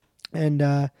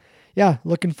 and yeah,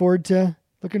 looking forward to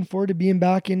being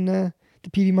back in the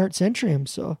PV Mart Centrium.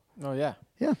 So Oh yeah.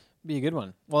 yeah. Be a good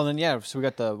one. Well then, yeah. So we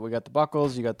got the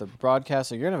Buckles. You got the broadcast.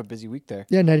 So you're gonna have a busy week there.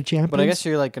 Yeah, Night of Champions. But I guess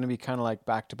you're like gonna be kind of like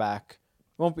back to back.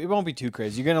 It won't be too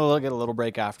crazy. You're gonna get a little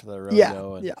break after the rodeo. yeah,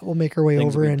 And yeah, we'll make our way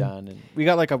things over will be and done. And we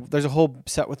got like there's a whole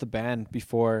set with the band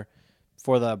for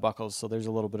the Buckles. So there's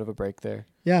a little bit of a break there.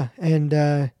 yeah, and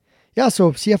yeah.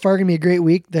 So CFR gonna be a great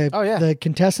week. Oh, yeah. The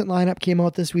contestant lineup came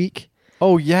out this week.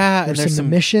 Oh yeah, and There's some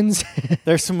emissions.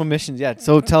 There's some omissions. Yeah.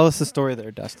 So tell us the story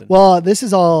there, Dustin. Well, this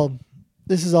is all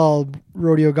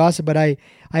rodeo gossip, but I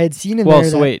had seen in there.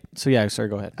 So that, wait. So yeah, sorry.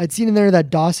 Go ahead. I'd seen in there that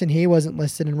Dawson Hay wasn't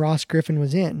listed and Ross Griffin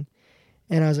was in,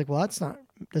 and I was like, well,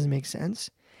 doesn't make sense.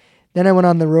 Then I went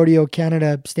on the Rodeo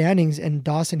Canada standings, and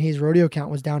Dawson Hay's rodeo count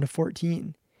was down to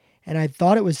 14, and I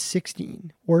thought it was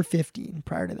 16 or 15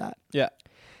 prior to that. Yeah.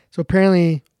 So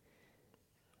apparently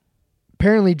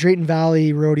Drayton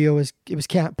Valley Rodeo was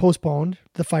postponed,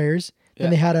 the fires. Yeah. Then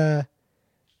they had a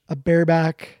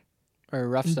bareback Or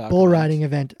rough stock. bull riding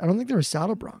event. I don't think there was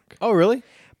saddle bronc, Oh really?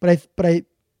 but I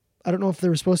don't know if there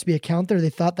was supposed to be a count there. They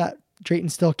thought that Drayton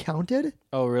still counted,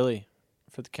 Oh really?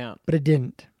 For the count. but it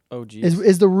didn't. Oh geez.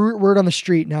 Is the word on the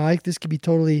street now? This could be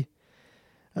totally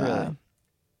Really?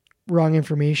 wrong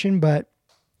information, and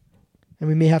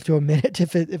we may have to omit it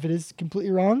if it is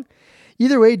completely wrong.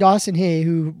 Either way, Dawson Hay,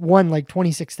 who won like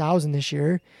 26,000 this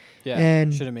year, Yeah.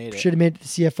 and Should have made it. Should have made it to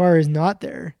CFR, is not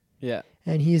there, Yeah.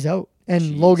 and he's out. And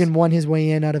Jeez. Logan won his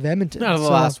way in out of Edmonton. Not the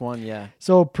So- last one. Yeah.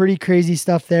 So pretty crazy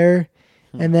stuff there.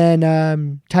 And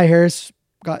then Ty Harris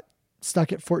got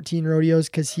stuck at 14 rodeos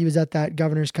because he was at that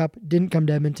Governor's Cup, didn't come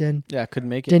to Edmonton, Yeah. Couldn't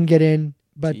make it. didn't get in,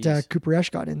 but Jeez. Cooper Esch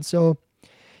got in. So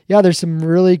yeah, there's some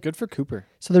really Good for Cooper.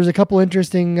 So there's a couple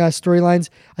interesting storylines.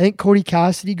 I think Cody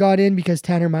Cassidy got in because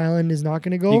Tanner Milan is not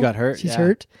going to go. He got hurt. He's yeah.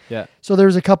 hurt. Yeah. So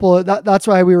there's a couple. That's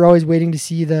why we were always waiting to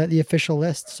see the official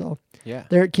list. So Yeah.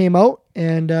 there it came out,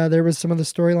 and there was some of the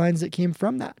storylines that came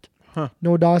from that. Huh.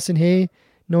 No Dawson Hay,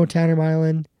 no Tanner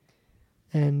Milan,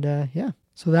 and yeah.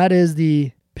 So that is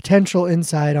the potential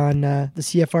insight on the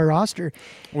CFR roster.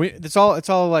 It's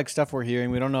all like stuff we're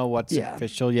hearing. We don't know what's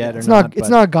official yet or It's not. It's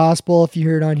not gospel if you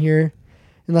heard on here,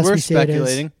 unless We're we say it is.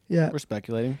 speculating. Yeah. We're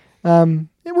speculating. And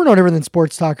we're no different than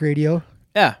sports talk radio.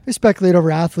 Yeah. We speculate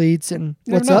over athletes and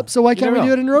You what's never know. up. So why You can't never we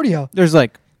do know. it in rodeo? There's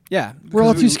like, yeah. We're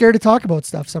all because too scared to talk about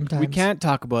stuff sometimes. We can't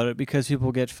talk about it because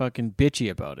people get fucking bitchy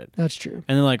about it. That's true.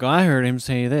 And they're like, oh, I heard him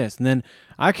say this. And then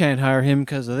I can't hire him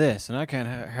because of this. And I can't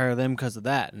hire them because of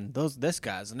that. And this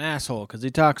guy's an asshole because he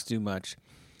talks too much.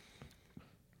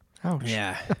 Ouch.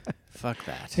 Yeah. Fuck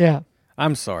that. Yeah.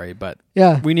 I'm sorry, but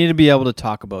Yeah. we need to be able to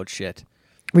talk about shit.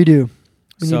 We do.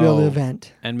 We need to be able to So-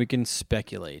 event. And we can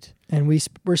speculate. And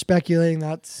we're speculating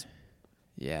that's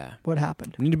Yeah. what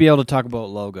happened. We need to be able to talk about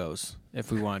logos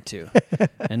if we want to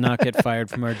and not get fired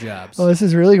from our jobs. Oh, this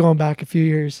is really going back a few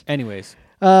years. Anyways.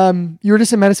 You were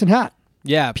just in Medicine Hat,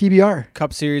 Yeah. PBR.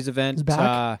 Cup Series event. It's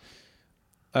back.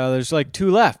 There's like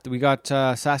 2 left. We got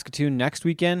Saskatoon next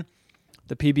weekend.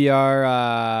 The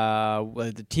PBR,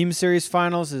 the Team Series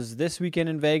finals is this weekend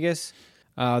in Vegas.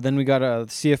 Then we got a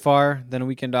CFR, then a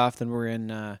weekend off. Then we're in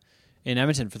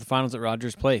Edmonton for the finals at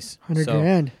Rogers Place. 100 So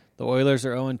grand. the Oilers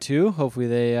are 0-2. Hopefully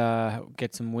they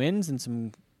get some wins and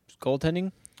some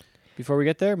goaltending before we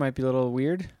get there. Might be a little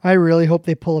weird. I really hope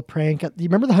they pull a prank. Do you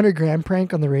remember the 100 grand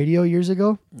prank on the radio years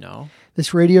ago? No.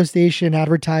 This radio station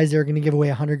advertised they were going to give away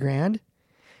 100 grand.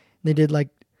 They did like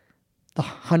the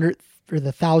 100th or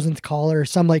the 1,000th caller or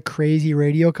some like crazy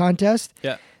radio contest.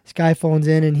 Yeah. This guy phones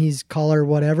in and he's caller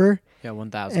whatever. Yeah,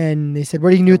 1,000. And they said, what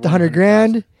are you going to do with the 100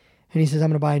 grand? 100,000. And he says, I'm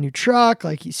going to buy a new truck.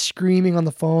 Like he's screaming on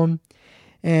the phone.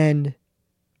 And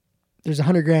there's a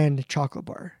 100 grand chocolate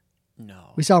bar.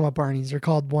 No. We saw them at Barney's. They're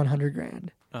called 100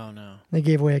 grand. Oh, no. They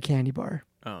gave away a candy bar.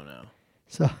 Oh, no.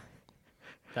 So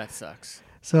That sucks.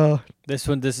 this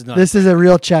is not. is a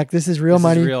real check. This is real This is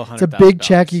money. real It's a big $100,000.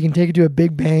 check. You can take it to a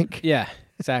big bank. Yeah,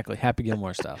 exactly. Happy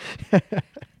Gilmore stuff.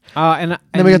 And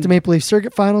then we got the Maple Leaf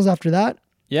Circuit Finals after that.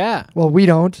 Yeah. Well, we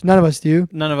don't. None of us do.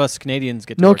 None of us Canadians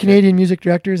get to No work it. Canadian music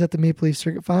directors at the Maple Leaf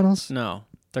Circuit Finals. No.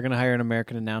 They're going to hire an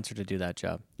American announcer to do that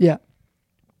job. Yeah.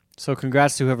 So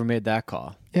congrats to whoever made that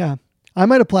call. Yeah. I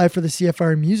might apply for the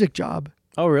CFR music job.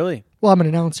 Oh, really? Well, I'm an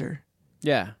announcer.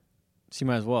 Yeah. So you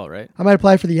might as well, right? I might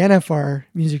apply for the NFR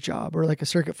music job or like a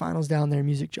Circuit Finals down there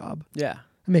music job. Yeah.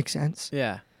 That makes sense.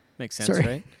 Yeah. Makes sense, Sorry.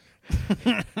 right?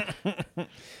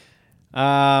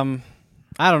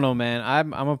 I don't know, man.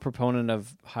 I'm a proponent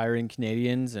of hiring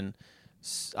Canadians, and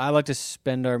I like to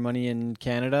spend our money in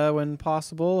Canada when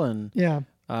possible. And Yeah.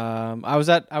 I was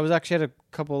actually at a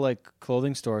couple like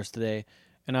clothing stores today,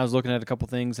 and I was looking at a couple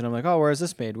things, and I'm like, oh, where is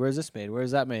this made? Where is this made? Where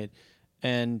is that made?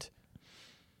 And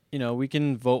we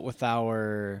can vote with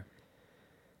where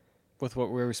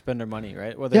we spend our money,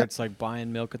 right? Whether Yep. it's like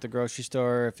buying milk at the grocery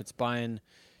store, if it's buying,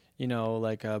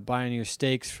 buying your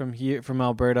steaks from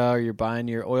Alberta, or you're buying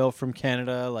your oil from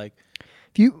Canada, like.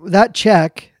 That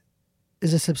check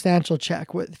is a substantial check.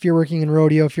 If you're working in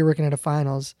rodeo, if you're working at a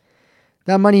finals,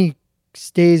 that money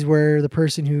stays where the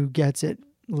person who gets it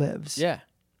lives. Yeah.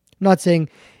 I'm not saying,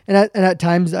 and at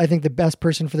times I think the best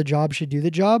person for the job should do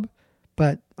the job,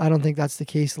 but I don't think that's the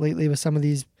case lately with some of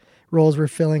these roles we're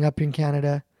filling up in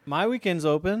Canada. My weekend's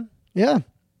open. Yeah.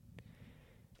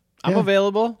 I'm Yeah.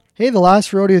 available. Hey, the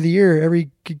last rodeo of the year, every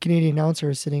Canadian announcer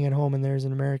is sitting at home and there's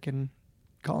an American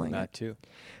calling That it. too.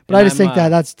 But I just think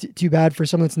that's too bad for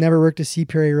someone that's never worked a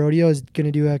CPRA rodeo is going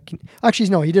to do actually,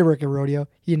 no, he did work a rodeo.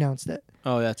 He announced it.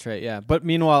 Oh, that's right. Yeah. But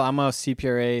meanwhile, I'm a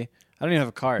CPRA. I don't even have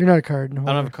a card. You're not a card. I don't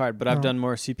have a card, but I've No. done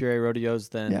more CPRA rodeos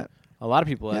than Yeah. a lot of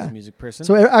people as Yeah. a music person.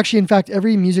 So actually, in fact,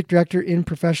 every music director in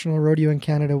professional rodeo in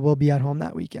Canada will be at home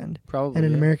that weekend. Probably. And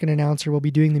an yeah. American announcer will be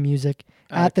doing the music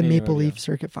at the Canadian Maple rodeo. Leaf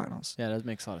Circuit Finals. Yeah, that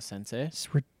makes a lot of sense, eh? It's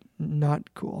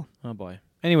not cool. Oh boy.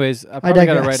 Anyways, I probably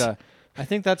got to digress. write I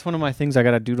think that's one of my things I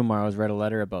got to do tomorrow is write a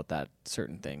letter about that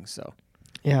certain thing. So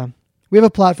Yeah. We have a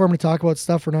platform to talk about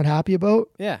stuff we're not happy about,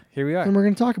 yeah, here we are. and we're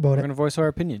going to talk about We're it. going to voice our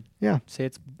opinion. Yeah. Say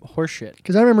it's horseshit.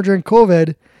 Because I remember during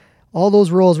COVID, all those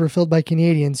roles were filled by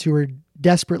Canadians who were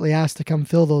desperately asked to come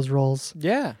fill those roles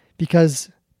Yeah. because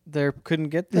They couldn't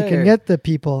get there. they can get the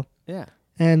people. Yeah.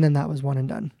 And then that was one and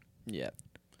done. Yeah.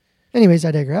 Anyways,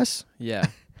 I digress. Yeah.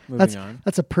 Moving on.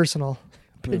 That's a personal.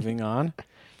 Moving on.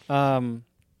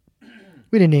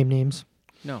 We didn't name names.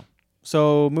 No.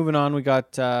 So moving on, we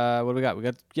got what do we got? We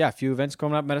got a few events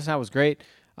coming up. Medicine Hat was great.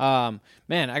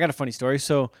 Man, I got a funny story.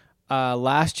 So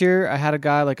last year I had a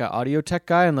guy, like an audio tech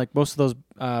guy, and like most of those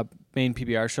main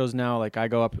PBR shows now, like I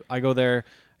go there.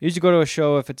 I usually go to a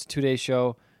show. If it's a 2-day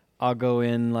show, I'll go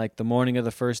in like the morning of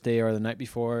the first day or the night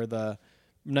before the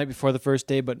first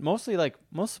day. But mostly like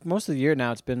most of the year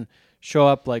now, it's been show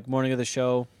up like morning of the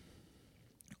show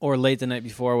or late the night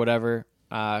before, whatever.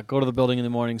 Go to the building in the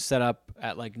morning, set up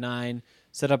at like 9,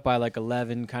 set up by like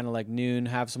 11, kind of like noon,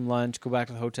 have some lunch, go back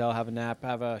to the hotel, have a nap,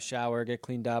 have a shower, get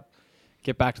cleaned up,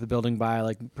 get back to the building by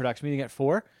like production meeting at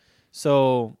 4.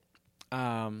 So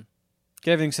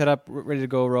get everything set up, ready to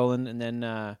go, rolling, and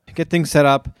then get things set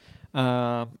up.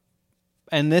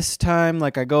 And this time,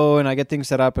 like I go and I get things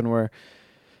set up and we're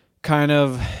kind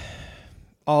of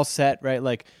all set, right?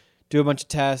 Like do a bunch of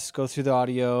tests, go through the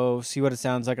audio, see what it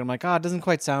sounds like. I'm like, it doesn't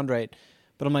quite sound right.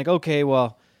 But I'm like, okay,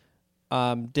 well,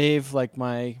 Dave, like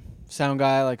my sound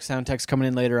guy, like sound tech's coming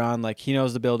in later on. Like he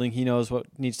knows the building. He knows what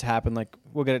needs to happen. Like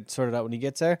we'll get it sorted out when he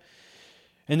gets there.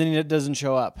 And then it doesn't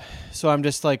show up. So I'm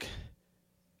just like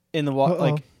in the water,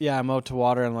 like, yeah, I'm out to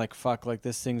water and like, fuck, like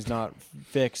this thing's not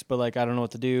fixed, but like, I don't know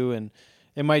what to do. And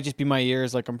it might just be my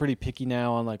ears. Like I'm pretty picky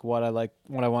now on like what I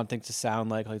want things to sound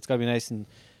like. Like it's gotta be nice and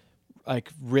like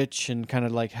rich and kind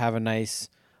of like have a nice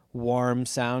warm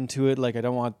sound to it. Like I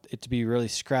don't want it to be really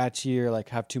scratchy or like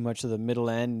have too much of the middle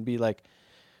end and be like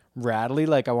rattly.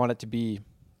 Like I want it to be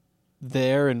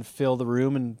there and fill the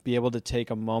room and be able to take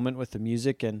a moment with the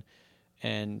music and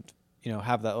you know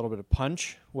have that little bit of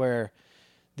punch where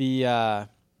the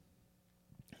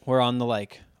where on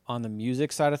the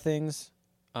music side of things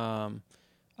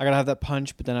I gotta have that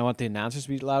punch, but then I want the announcers to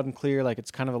be loud and clear. Like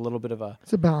it's kind of a little bit of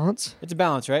it's a balance. It's a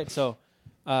balance, right? So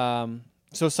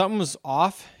so something was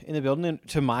off in the building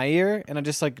to my ear, and I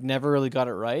just like never really got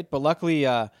it right. But luckily,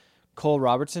 Cole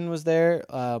Robertson was there.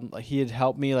 He had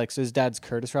helped me. Like, so his dad's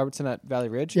Curtis Robertson at Valley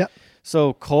Ridge. Yeah.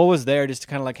 So Cole was there just to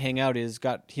kind of like hang out.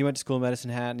 He went to school in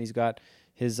Medicine Hat, and he's got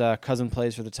his cousin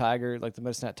plays for the Tiger, like the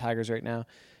Medicine Hat Tigers right now.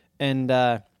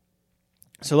 And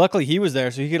so luckily he was there,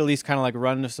 so he could at least kind of like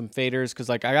run some faders because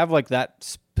like I have like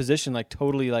that position like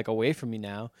totally like away from me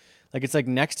now. Like it's like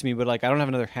next to me, but like I don't have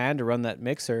another hand to run that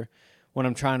mixer when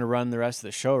I'm trying to run the rest of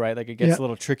the show, right? Like it gets a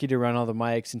little tricky to run all the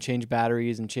mics and change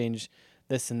batteries and change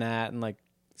this and that, and like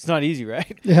it's not easy,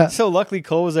 right? Yeah. So luckily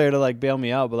Cole was there to like bail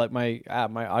me out, but like my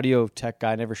audio tech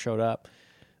guy never showed up,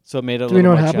 so it made it a little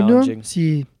more challenging. Do we know what happened to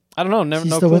him? I don't know. Never. Is he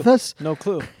no still clue. with us? No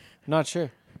clue. Not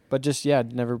sure. But just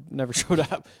never showed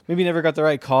up. Maybe never got the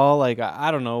right call. Like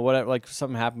I don't know what. Like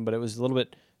something happened, but it was a little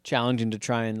bit challenging to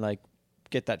try and like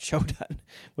get that show done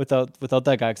without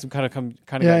that guy. Because I'm kind of got used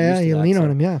to that. You lean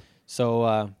on him, yeah.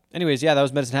 So, anyways, that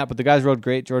was Medicine Hat. But the guys rode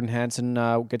great. Jordan Hansen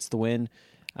gets the win.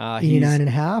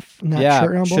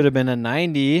 89.5. Should have been a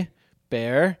 90.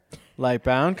 Bear,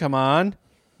 Lightbound. Come on,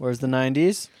 where's the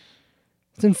 90s?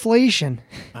 It's inflation.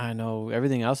 I know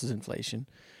everything else is inflation.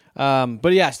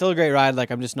 But yeah, still a great ride. Like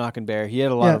I'm just knocking Bear. He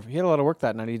had a lot of work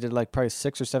that night. He did like probably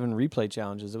 6 or 7 replay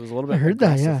challenges. It was a little bit. I heard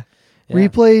aggressive. that. Yeah.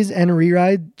 Replays and a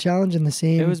re-ride challenge in the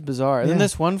same. It was bizarre. And then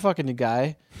this one fucking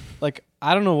guy, like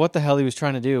I don't know what the hell he was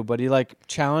trying to do, but he like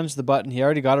challenged the button. He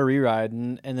already got a re-ride,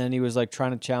 and then he was like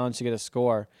trying to challenge to get a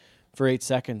score for 8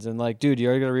 seconds. And like, dude, you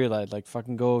already got a re-ride. Like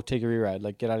fucking go take a re-ride.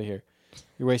 Like get out of here.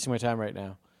 You're wasting my time right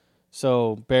now.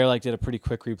 So Bear like did a pretty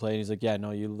quick replay, and he's like, yeah,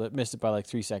 no, you missed it by like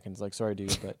 3 seconds. Like sorry,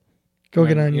 dude, but. Go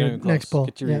get on your next ball.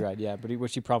 Get your re-ride, but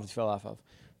which he probably fell off of.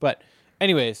 But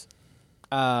anyways,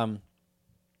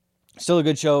 still a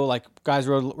good show. Like guys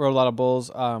rode a lot of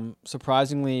bulls.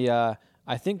 Surprisingly, I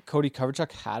think Cody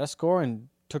Coverchuk had a score and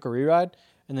took a re-ride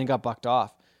and then got bucked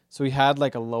off. So he had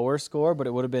like a lower score, but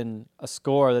it would have been a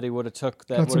score that he would have took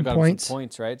that would have got him some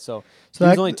points, right? So he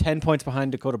was only 10 points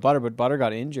behind Dakota Butter, but Butter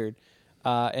got injured.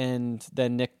 And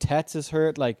then Nick Tetz is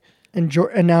hurt. Like.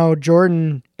 And now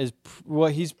Jordan is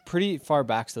he's pretty far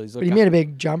back still. He's like but he made a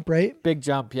big jump, right? Big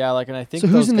jump, yeah. Like, and I think so.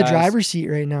 Who's in the driver's seat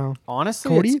right now? Honestly,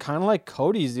 Cody? It's kind of like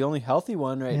Cody's the only healthy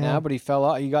one right now, but he fell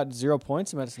out. He got 0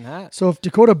 points in Medicine Hat. So if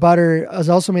Dakota Butter has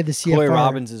also made the CFR, Coy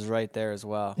Robbins is right there as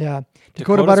well. Yeah,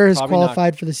 Dakota Butter has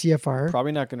qualified for the CFR.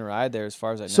 Probably not going to ride there, as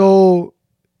far as I know. So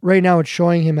right now it's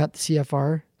showing him at the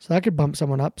CFR, so that could bump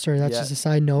someone up. Sorry, that's just a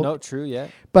side note. No, true, yeah.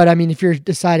 But I mean, if you're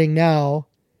deciding now.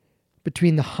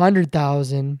 Between the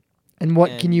 100,000 and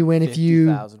what can you win if you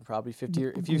 50,000 probably 50 or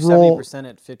if you 70%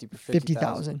 at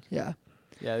 50,000. Yeah.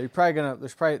 Yeah, you're probably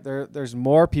gonna there's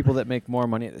more people that make more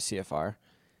money at the CFR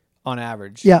on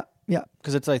average. Yeah.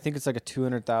 Because I think it's like a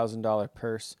 $200,000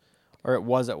 purse, or it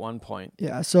was at one point.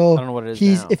 Yeah. So I don't know what it is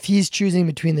now. If he's choosing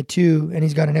between the two and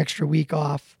he's got an extra week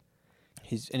off.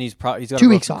 He's got 2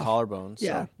 weeks off. Collarbone. So,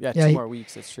 Yeah. yeah, 2 more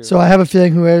weeks. That's true. So I have a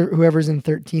feeling whoever's in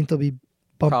 13th will be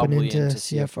bumping probably into into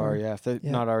CFR. Yeah, if they're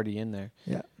Yeah. not already in there.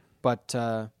 Yeah. But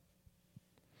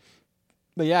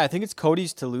yeah, I think it's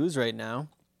Cody's to lose right now.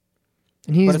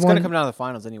 And he's But it's going to won- come down to the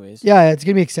finals anyways. Yeah, it's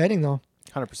gonna be exciting though.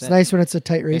 100%. It's nice when it's a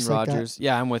tight race in like Rogers. that.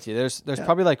 Yeah, I'm with you. There's Yeah.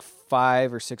 probably like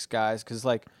 5 or 6 guys because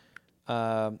like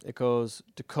it goes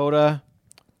Dakota,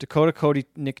 Cody,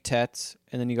 Nick Tetz,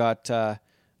 and then you got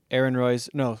Aaron Roy's.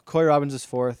 No, Corey Robbins is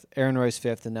 4th, Aaron Roy's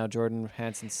 5th, and now Jordan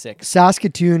Hansen's 6th.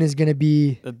 Saskatoon is gonna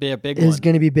be A big is one.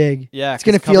 gonna be big. Yeah, It's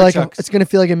gonna 'cause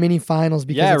feel like a mini finals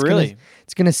because Yeah, it's really.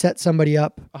 it's gonna set somebody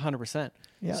up. 100%.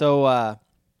 Yeah. So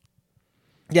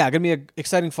yeah, gonna be an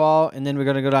exciting fall, and then we're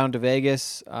gonna go down to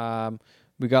Vegas.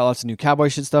 We got lots of new cowboy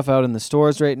shit stuff out in the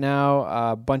stores right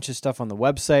now. A bunch of stuff on the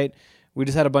website. We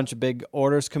just had a bunch of big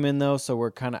orders come in though, so we're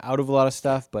kind of out of a lot of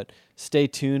stuff. But stay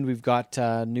tuned. We've got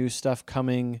new stuff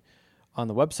coming on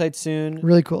the website soon.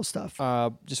 Really cool stuff.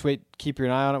 Just wait, keep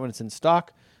your eye on it when it's in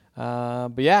stock.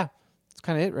 But yeah, that's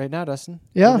kind of it right now, Dustin.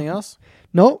 Yeah. Anything else?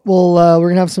 No, well, we're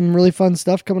gonna have some really fun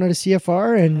stuff coming out of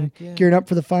CFR and Heck yeah. gearing up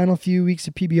for the final few weeks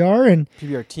of PBR, and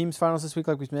PBR teams finals this week,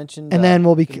 like we've mentioned. then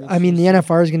we'll be. gonna I mean, the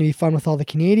interesting. NFR is gonna be fun with all the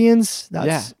Canadians.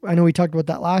 That's. I know we talked about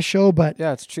that last show, but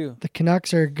Yeah, it's true. the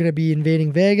Canucks are gonna be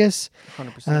invading Vegas.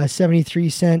 100%.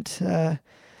 73-cent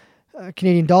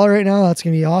Canadian dollar right now. That's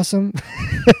gonna be awesome.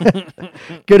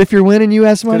 Good if you're winning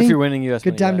U.S. Good money. if you're winning U.S.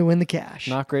 Good money, time yeah. to win the cash.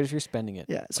 Not great if you're spending it.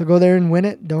 Yeah, so go there and win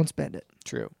it. Don't spend it.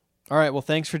 True. All right. Well,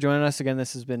 thanks for joining us again.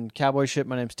 This has been Cowboy Ship.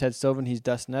 My name's Ted Stovin. He's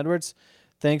Dustin Edwards.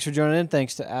 Thanks for joining in.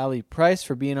 Thanks to Allie Price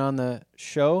for being on the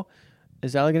show.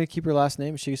 Is Allie going to keep her last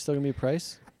name? Is she still going to be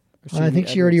Price? Or is I gonna think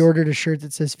be she already Edwards? ordered a shirt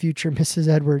that says "Future Mrs.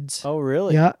 Edwards." Oh,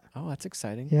 really? Yeah, Oh, that's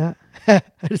exciting. yeah. I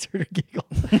just heard her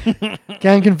giggle.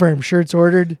 Can confirm. Shirt's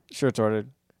ordered. Sure, it's ordered.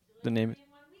 The name.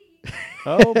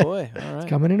 Oh, boy. All right.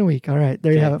 Coming in a week. All right,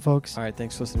 there you Okay. have it, folks. All right.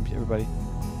 Thanks for listening, everybody.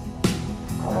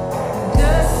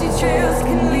 Dusty trails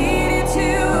can